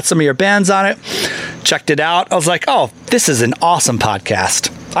this. You've got some of your bands on it." Checked it out. I was like, "Oh, this is an awesome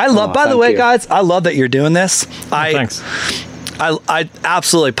podcast." I love. By the way, guys, I love that you're doing this. Thanks. I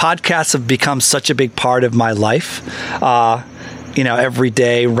absolutely, podcasts have become such a big part of my life. Every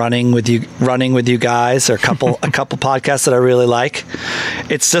day running with you guys, or a couple podcasts that I really like.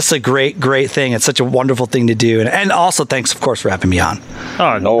 It's just a great thing. It's such a wonderful thing to do, and also thanks, of course, for having me on.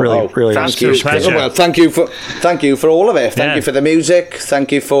 Oh no, really, thank you. Well, thank you for all of it. Thank you for the music.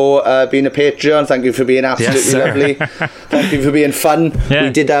 Thank you for being a Patreon. Thank you for being absolutely lovely. Thank you for being fun. Yeah.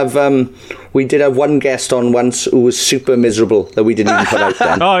 We did have one guest on once who was super miserable that we didn't even put out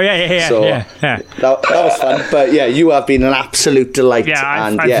then. Oh yeah. So that was fun. But yeah, you have been an absolute delight.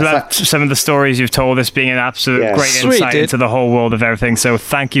 Yeah, I've loved some of the stories you've told. This being an absolute great insight into the whole world of everything. So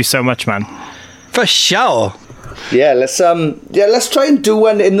thank you so much, man. For sure. Yeah, let's try and do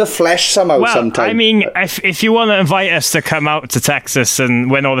one in the flesh somehow sometime. I mean, if you want to invite us to come out to Texas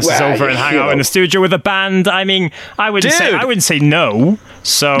and when all this is over and hang out in the studio with a band, I mean, I wouldn't say no.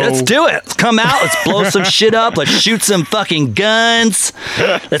 So let's do it. Let's come out. Let's blow some shit up. Let's shoot some fucking guns.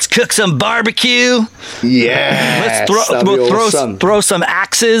 Let's cook some barbecue. Yeah. Let's throw some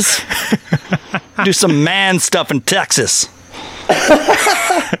axes. Do some man stuff in Texas.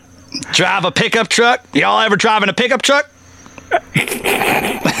 Drive a pickup truck. Y'all ever driving a pickup truck?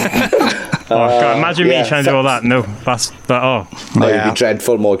 Oh God! Imagine me trying to do all that. No, you'd be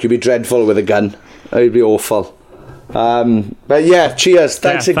dreadful, Morg. You'd be dreadful with a gun. It'd be awful. But yeah, cheers.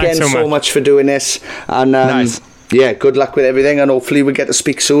 Thanks again so much for doing this. And nice. Yeah, good luck with everything, and hopefully we get to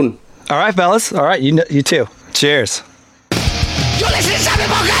speak soon. All right, fellas. All right, you too. Cheers. You're listening to Sappenin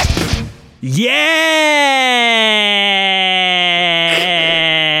Podcast. Yeah.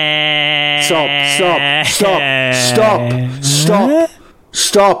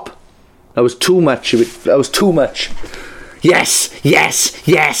 Stop. That was too much. Yes.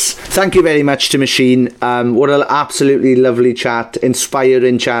 Thank you very much to Machine. What an absolutely lovely chat,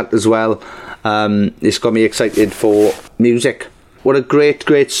 inspiring chat as well. It's got me excited for music. What a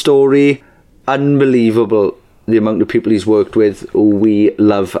great story. Unbelievable the amount of people he's worked with who we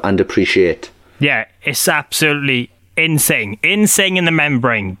love and appreciate. Yeah, it's absolutely insane in the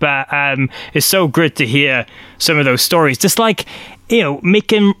membrane, but it's so good to hear some of those stories, just like, you know,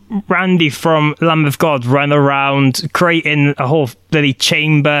 making Randy from Lamb of God run around creating a whole bloody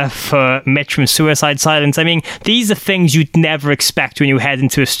chamber for Mitch from Suicide Silence. I mean, these are things you'd never expect when you head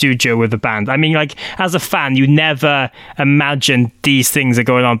into a studio with a band. I mean, like, as a fan, you never imagine these things are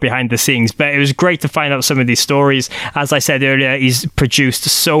going on behind the scenes, but it was great to find out some of these stories. As I said earlier, he's produced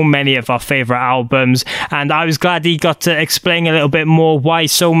so many of our favourite albums, and I was glad he got to explain a little bit more why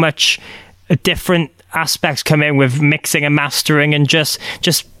so much different aspects come in with mixing and mastering and just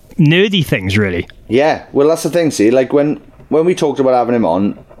nerdy things, really. Yeah, well, that's the thing, see, like when we talked about having him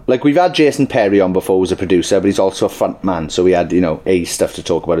on, like, we've had Jason Perry on before as a producer, but he's also a front man, so we had, you know, stuff to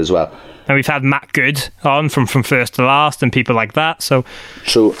talk about as well. And we've had Matt Good on from First to Last and people like that, so...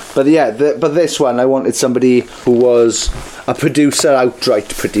 True. But yeah, but this one, I wanted somebody who was a producer outright,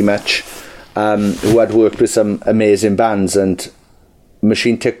 pretty much, who had worked with some amazing bands, and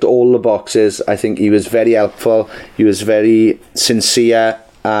Machine ticked all the boxes. I think he was very helpful. He was very sincere,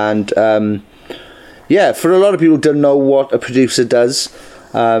 and for a lot of people who don't know what a producer does,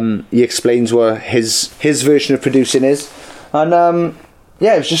 he explains what his version of producing is, and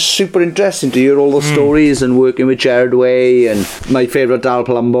it was just super interesting to hear all the stories and working with Gerard Way and my favourite Dal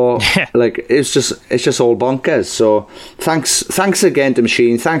Palumbo. Like, it's just all bonkers. So thanks again to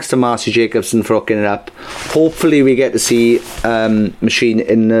Machine. Thanks to Marcy Jacobson for hooking it up. Hopefully we get to see Machine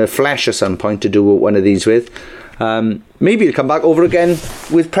in the flesh at some point to do one of these with. Maybe he'll come back over again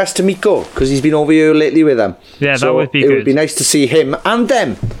with Preston Miko, because he's been over here lately with them. Yeah, that would be good. It would be nice to see him and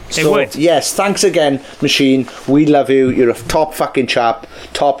them. It would. Yes, thanks again, Machine. We love you. You're a top fucking chap.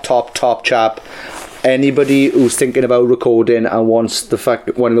 Top chap. Anybody who's thinking about recording and wants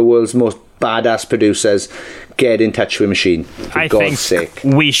one of the world's most badass producers, get in touch with Machine, for God's sake.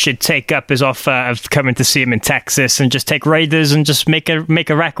 We should take up his offer of coming to see him in Texas and just take Raiders and just make a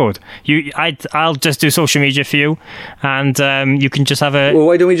record. I'll just do social media for you, and you can just have a... Well,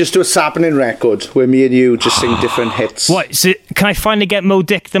 why don't we just do a Sappenin record where me and you just sing different hits? What? So, can I finally get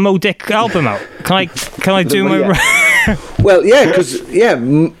the Mo Dick album out? Can I do my... Well, yeah, because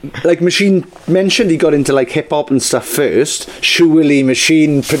like Machine mentioned, he got into like hip hop and stuff first. Surely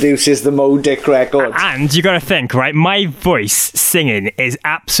Machine produces the Mo Dick record. And you got to think, right? My voice singing is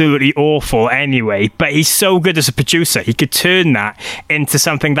absolutely awful anyway, but he's so good as a producer. He could turn that into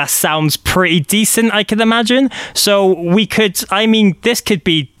something that sounds pretty decent, I can imagine. So we could. I mean, this could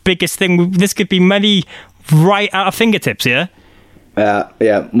be biggest thing. This could be money right out of fingertips. Yeah.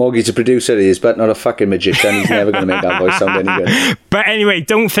 Morgie's a producer, he is, but not a fucking magician. He's never going to make that voice sound any good. But anyway,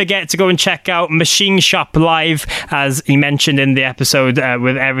 don't forget to go and check out Machine Shop Live, as he mentioned in the episode,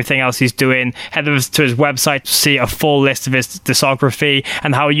 with everything else he's doing. Head over to his website to see a full list of his discography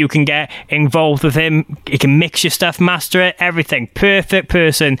and how you can get involved with him. He can mix your stuff, master it, everything. Perfect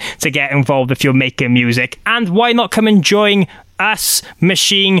person to get involved if you're making music. And why not come and join us,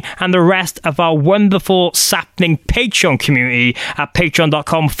 Machine, and the rest of our wonderful Sappenin Patreon community at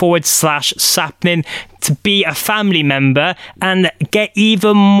patreon.com/Sappenin to be a family member and get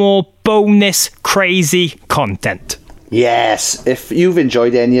even more bonus crazy content. Yes, if you've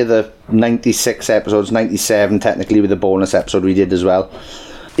enjoyed any of the 96 episodes, 97 technically with the bonus episode we did as well.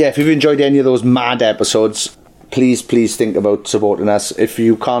 Yeah, if you've enjoyed any of those mad episodes, please think about supporting us. If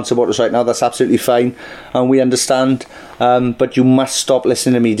you can't support us right now, that's absolutely fine, and we understand. But you must stop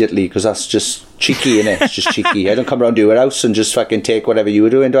listening immediately, because that's just cheeky, innit? It's just cheeky. I don't come around to your house and just fucking take whatever you were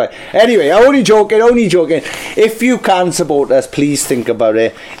doing, do I? Anyway, only joking. If you can support us, please think about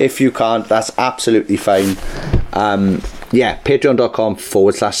it. If you can't, that's absolutely fine.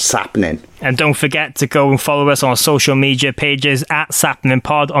 Patreon.com/sappening. And don't forget to go and follow us on our social media pages at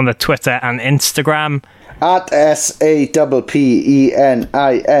SappeningPod on the Twitter and Instagram. At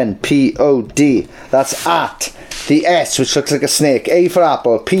SAPPENINPOD. That's at the S, which looks like a snake. A for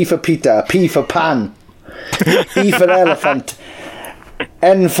apple, P for Peter, P for pan, E for elephant,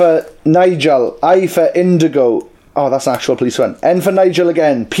 N for Nigel, I for indigo. Oh, that's an actual police one. N for Nigel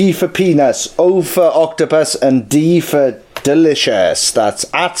again, P for penis, O for octopus, and D for delicious. That's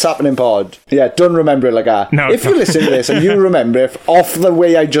at SappeningPod. Yeah, don't remember it like that. No, if you listen to this and you remember it off the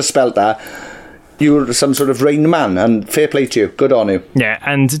way I just spelt that, you're some sort of Rain Man, and fair play to you. Good on you. Yeah,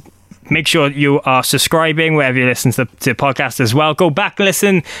 and make sure you are subscribing wherever you listen to the podcast as well. Go back and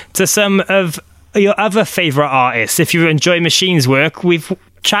listen to some of your other favourite artists. If you enjoy Machine's work, we've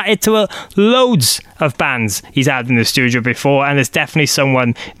chatted to loads of bands he's had in the studio before, and there's definitely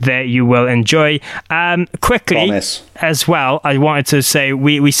someone that you will enjoy. Quickly, Promise. As well, I wanted to say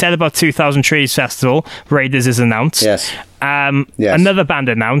we said about 2000 Trees Festival, Raiders is announced. Yes. Yes. Another band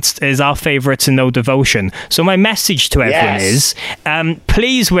announced is our favourite To No Devotion. So my message to everyone is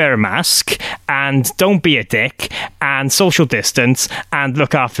please wear a mask and don't be a dick and social distance and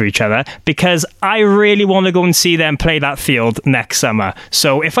look after each other, because I really want to go and see them play that field next summer.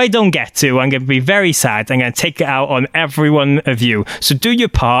 So if I don't get to, I'm going to be very sad. I'm going to take it out on every one of you. So do your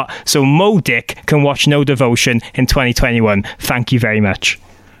part so Mo Dick can watch No Devotion in 2021. Thank you very much.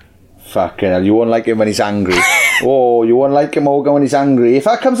 Fucking hell, you won't like him when he's angry. Oh, you won't like him, Morgan, when he's angry. If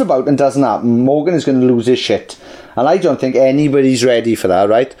that comes about and doesn't happen, Morgan is going to lose his shit. And I don't think anybody's ready for that,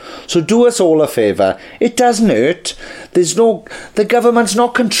 right? So do us all a favour. It doesn't hurt. The government's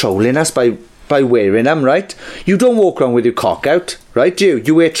not controlling us by wearing them, right? You don't walk around with your cock out, right?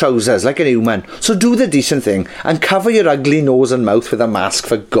 You wear trousers like a human. So do the decent thing and cover your ugly nose and mouth with a mask,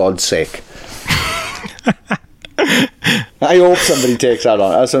 for God's sake. I hope somebody takes that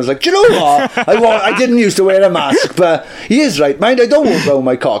on. Someone's like, do you know what? I didn't used to wear a mask, but he is right, mind. I don't walk around with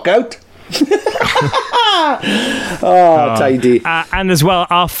my cock out. Tidy. And as well,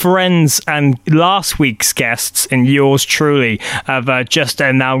 our friends and last week's guests and yours truly have just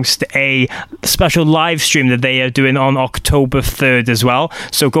announced a special live stream that they are doing on October 3rd as well.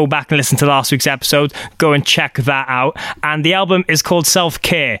 So go back and listen to last week's episode. Go and check that out. And the album is called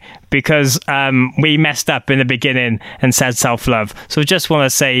Self-Care, because we messed up in the beginning and said self-love. So just want to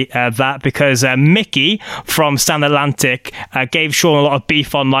say that, because Mickey from Stand Atlantic gave Sean a lot of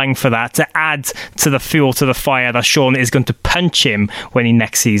beef online for that, to add to the fuel to the fire that Sean is going to punch him when he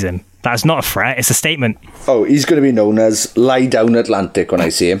next sees him. That's not a threat, it's a statement. Oh, he's going to be known as Lie Down Atlantic when I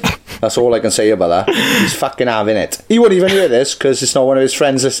see him. That's all I can say about that. He's fucking having it. He won't even hear this because it's not one of his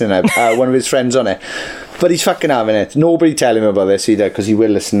friends listening, one of his friends on it. But he's fucking having it. Nobody tell him about this either, because he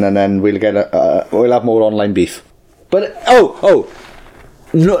will listen, and then we'll have more online beef. But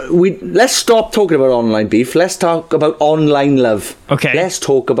no, let's stop talking about online beef. Let's talk about online love. Okay. Let's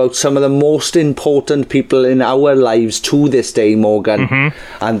talk about some of the most important people in our lives to this day, Morgan. Mm-hmm.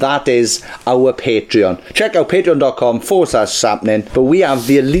 And that is our Patreon. Check out patreon.com/sappening. But we have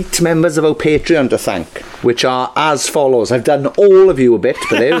the elite members of our Patreon to thank, which are as follows. I've done all of you a bit,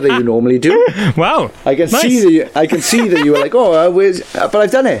 but there that you normally do. Wow. I can see that you were like, but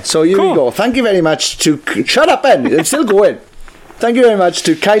I've done it. So here we go. Thank you very much to... Shut up, Ben. I'm still going. Thank you very much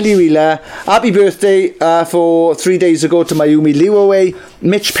to Kylie Wheeler. Happy birthday for 3 days ago to Mayumi Liwaway,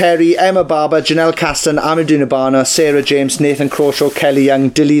 Mitch Perry, Emma Barber, Janelle Caston, Amadou Nabana, Sarah James, Nathan Crawshaw, Kelly Young,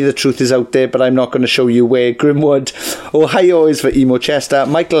 Dilly The Truth Is Out There, but I'm not going to show you where. Grimwood, Ohio is for Emo Chester,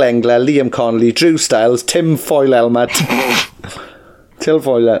 Michael Engler, Liam Connolly, Drew Styles, Tim Foyle-Elmer,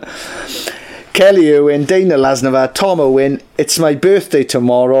 Kelly Owen, Dana Lasnova, Tom Owen. It's my birthday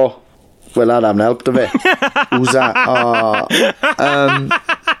tomorrow. Well, that haven't helped a bit. Who's that?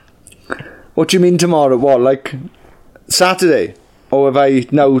 What do you mean tomorrow? What, like Saturday? Or have I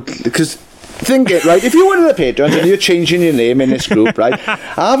now... Because think it, right? If you're one of the patrons and you're changing your name in this group, right?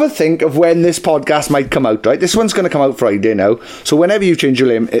 Have a think of when this podcast might come out, right? This one's going to come out Friday now. So whenever you change your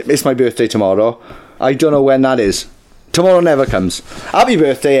name, it's my birthday tomorrow. I don't know when that is. Tomorrow never comes. Happy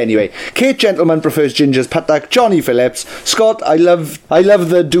birthday anyway. Kate Gentleman prefers Ginger's Patak. Johnny Phillips. Scott, I love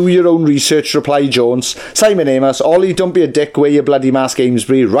the do your own research reply Jones. Simon Amos. Ollie, don't be a dick, wear your bloody mask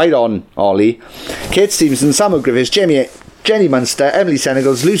Amesbury. Right on, Ollie. Kate Stevenson, Samuel Griffiths, Jenny Munster, Emily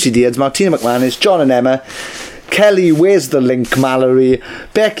Senegals, Lucy Deards, Martina McManus, John and Emma, Kelly, Where's the Link, Mallory,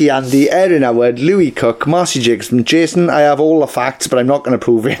 Becky Andy, Erin Howard, Louis Cook, Marcy Jacobson, Jason, I have all the facts, but I'm not going to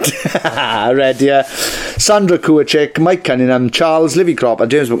prove it. Read ya. Sandra Kuachik, Mike Cunningham, Charles, Livy Cropper,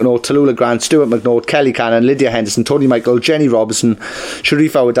 James McNaught, Tallulah Grant, Stuart McNaught, Kelly Cannon, Lydia Henderson, Tony Michael, Jenny Robinson,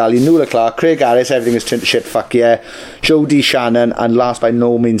 Sharif Awadali, Nuala Clark, Craig Harris, everything is turned to shit, fuck yeah, Jodie Shannon, and last by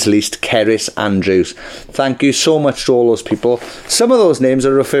no means least, Keris Andrews. Thank you so much to all those people. Some of those names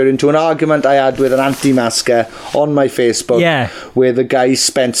are referring to an argument I had with an anti-masker on my Facebook, where the guy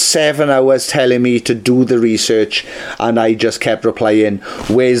spent 7 hours telling me to do the research, and I just kept replying,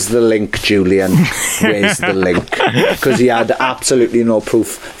 where's the link, Julian? Where's the link? Because he had absolutely no proof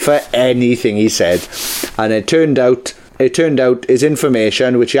for anything he said. And it turned out his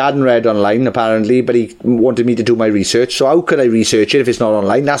information, which he hadn't read online apparently, but he wanted me to do my research. So how could I research it if it's not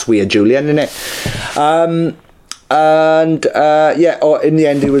online? That's weird, Julian, isn't it? In the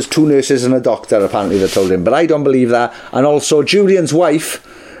end it was 2 nurses and a doctor apparently that told him, but I don't believe that. And also Julian's wife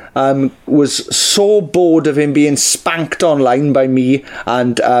was so bored of him being spanked online by me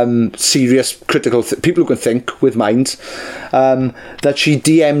and serious critical people who can think with minds, that she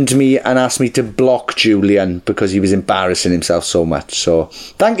DM'd me and asked me to block Julian because he was embarrassing himself so much. So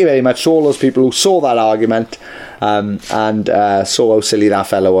thank you very much to all those people who saw that argument and saw how silly that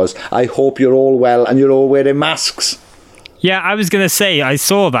fella was. I hope you're all well and you're all wearing masks. Yeah, I was going to say, I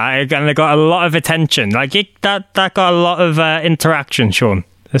saw that and it got a lot of attention. Like that got a lot of interaction, Sean.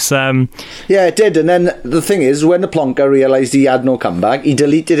 Yeah, it did. And then the thing is, when the plonker realised he had no comeback, he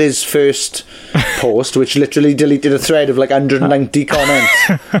deleted his first post, which literally deleted a thread of like 190 comments.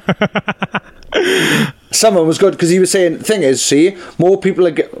 Someone was good because he was saying, thing is, see, more people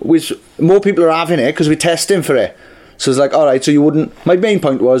are having it because we're testing for it. So it's like, all right, so you wouldn't... My main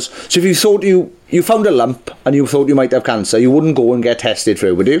point was, so if you thought you found a lump and you thought you might have cancer, you wouldn't go and get tested for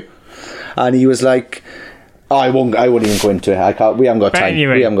it, would you? And he was like... Oh, I won't even go into it. I can't. We haven't got time.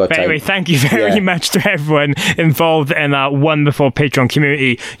 Anyway, thank you very much to everyone involved in our wonderful Patreon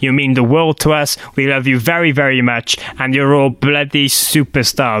community. You mean the world to us. We love you very, very much, and you're all bloody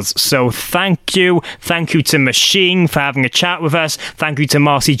superstars. So thank you. Thank you to Machine for having a chat with us. Thank you to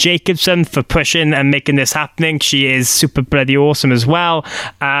Marcy Jacobson for pushing and making this happening. She is super bloody awesome as well.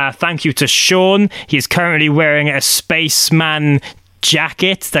 Thank you to Sean. He's currently wearing a spaceman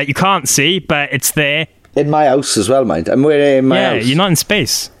jacket that you can't see, but it's there. In my house as well, mind. I'm wearing it in my house. Yeah, you're not in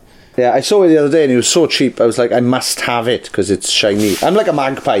space. Yeah, I saw it the other day and it was so cheap. I was like, I must have it because it's shiny. I'm like a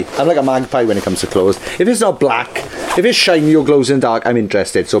magpie. When it comes to clothes. If it's not black, if it's shiny or glows in the dark, I'm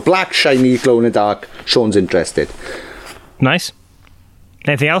interested. So black, shiny, glow in the dark, Sean's interested. Nice.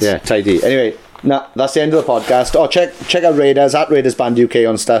 Anything else? Yeah, tidy. Anyway, that's the end of the podcast. Oh, check out Raiders at Raiders Band UK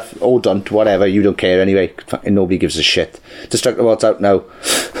on stuff. Oh, don't, whatever. You don't care anyway. Nobody gives a shit. Destructive What's out now.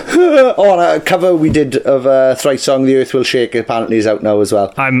 On a cover we did of Thrice song The Earth Will Shake apparently is out now as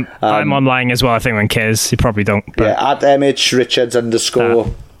well. I'm online as well. I think one cares. You probably don't. But... Yeah, at MH Richards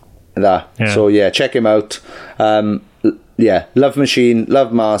 _. That. Yeah. So yeah, check him out. Yeah, love Machine,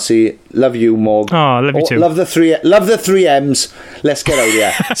 love Marcy, love you, Morg. Oh, love you too. Love the three M's. Let's get out of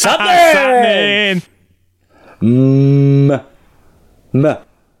here. Something.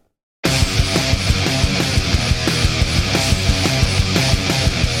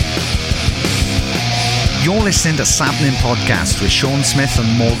 You're listening to Sappenin Podcast with Sean Smith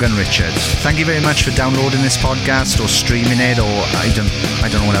and Morgan Richards. Thank you very much for downloading this podcast or streaming it, or I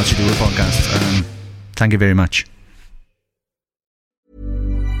don't know what else you do with podcasts. Thank you very much.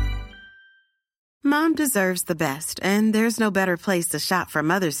 Mom deserves the best, and there's no better place to shop for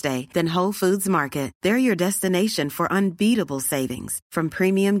Mother's Day than Whole Foods Market. They're your destination for unbeatable savings, from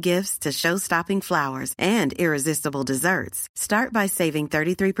premium gifts to show-stopping flowers and irresistible desserts. Start by saving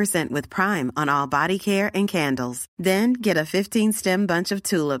 33% with Prime on all body care and candles. Then get a 15-stem bunch of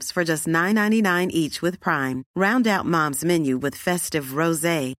tulips for just $9.99 each with Prime. Round out Mom's menu with festive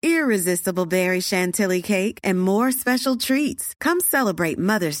rosé, irresistible berry chantilly cake, and more special treats. Come celebrate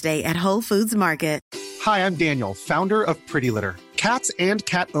Mother's Day at Whole Foods Market. Hi, I'm Daniel, founder of Pretty Litter. Cats and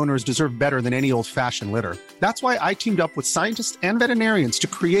cat owners deserve better than any old-fashioned litter. That's why I teamed up with scientists and veterinarians to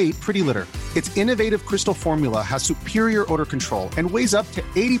create Pretty Litter. Its innovative crystal formula has superior odor control and weighs up to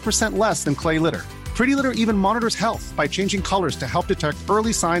 80% less than clay litter. Pretty Litter even monitors health by changing colors to help detect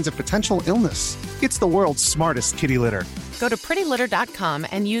early signs of potential illness. It's the world's smartest kitty litter. Go to prettylitter.com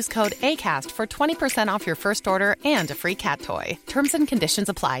and use code ACAST for 20% off your first order and a free cat toy. Terms and conditions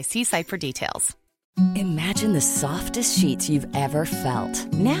apply. See site for details. Imagine the softest sheets you've ever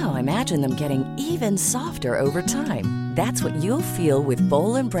felt. Now imagine them getting even softer over time. That's what you'll feel with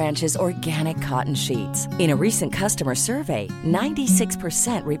Boll & Branch's organic cotton sheets. In a recent customer survey,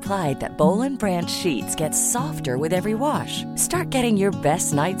 96% replied that Boll & Branch sheets get softer with every wash. Start getting your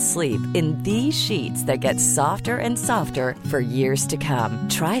best night's sleep in these sheets that get softer and softer for years to come.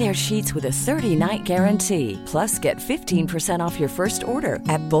 Try their sheets with a 30-night guarantee. Plus, get 15% off your first order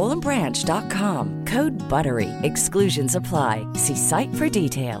at bollandbranch.com. Code BUTTERY. Exclusions apply. See site for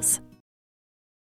details.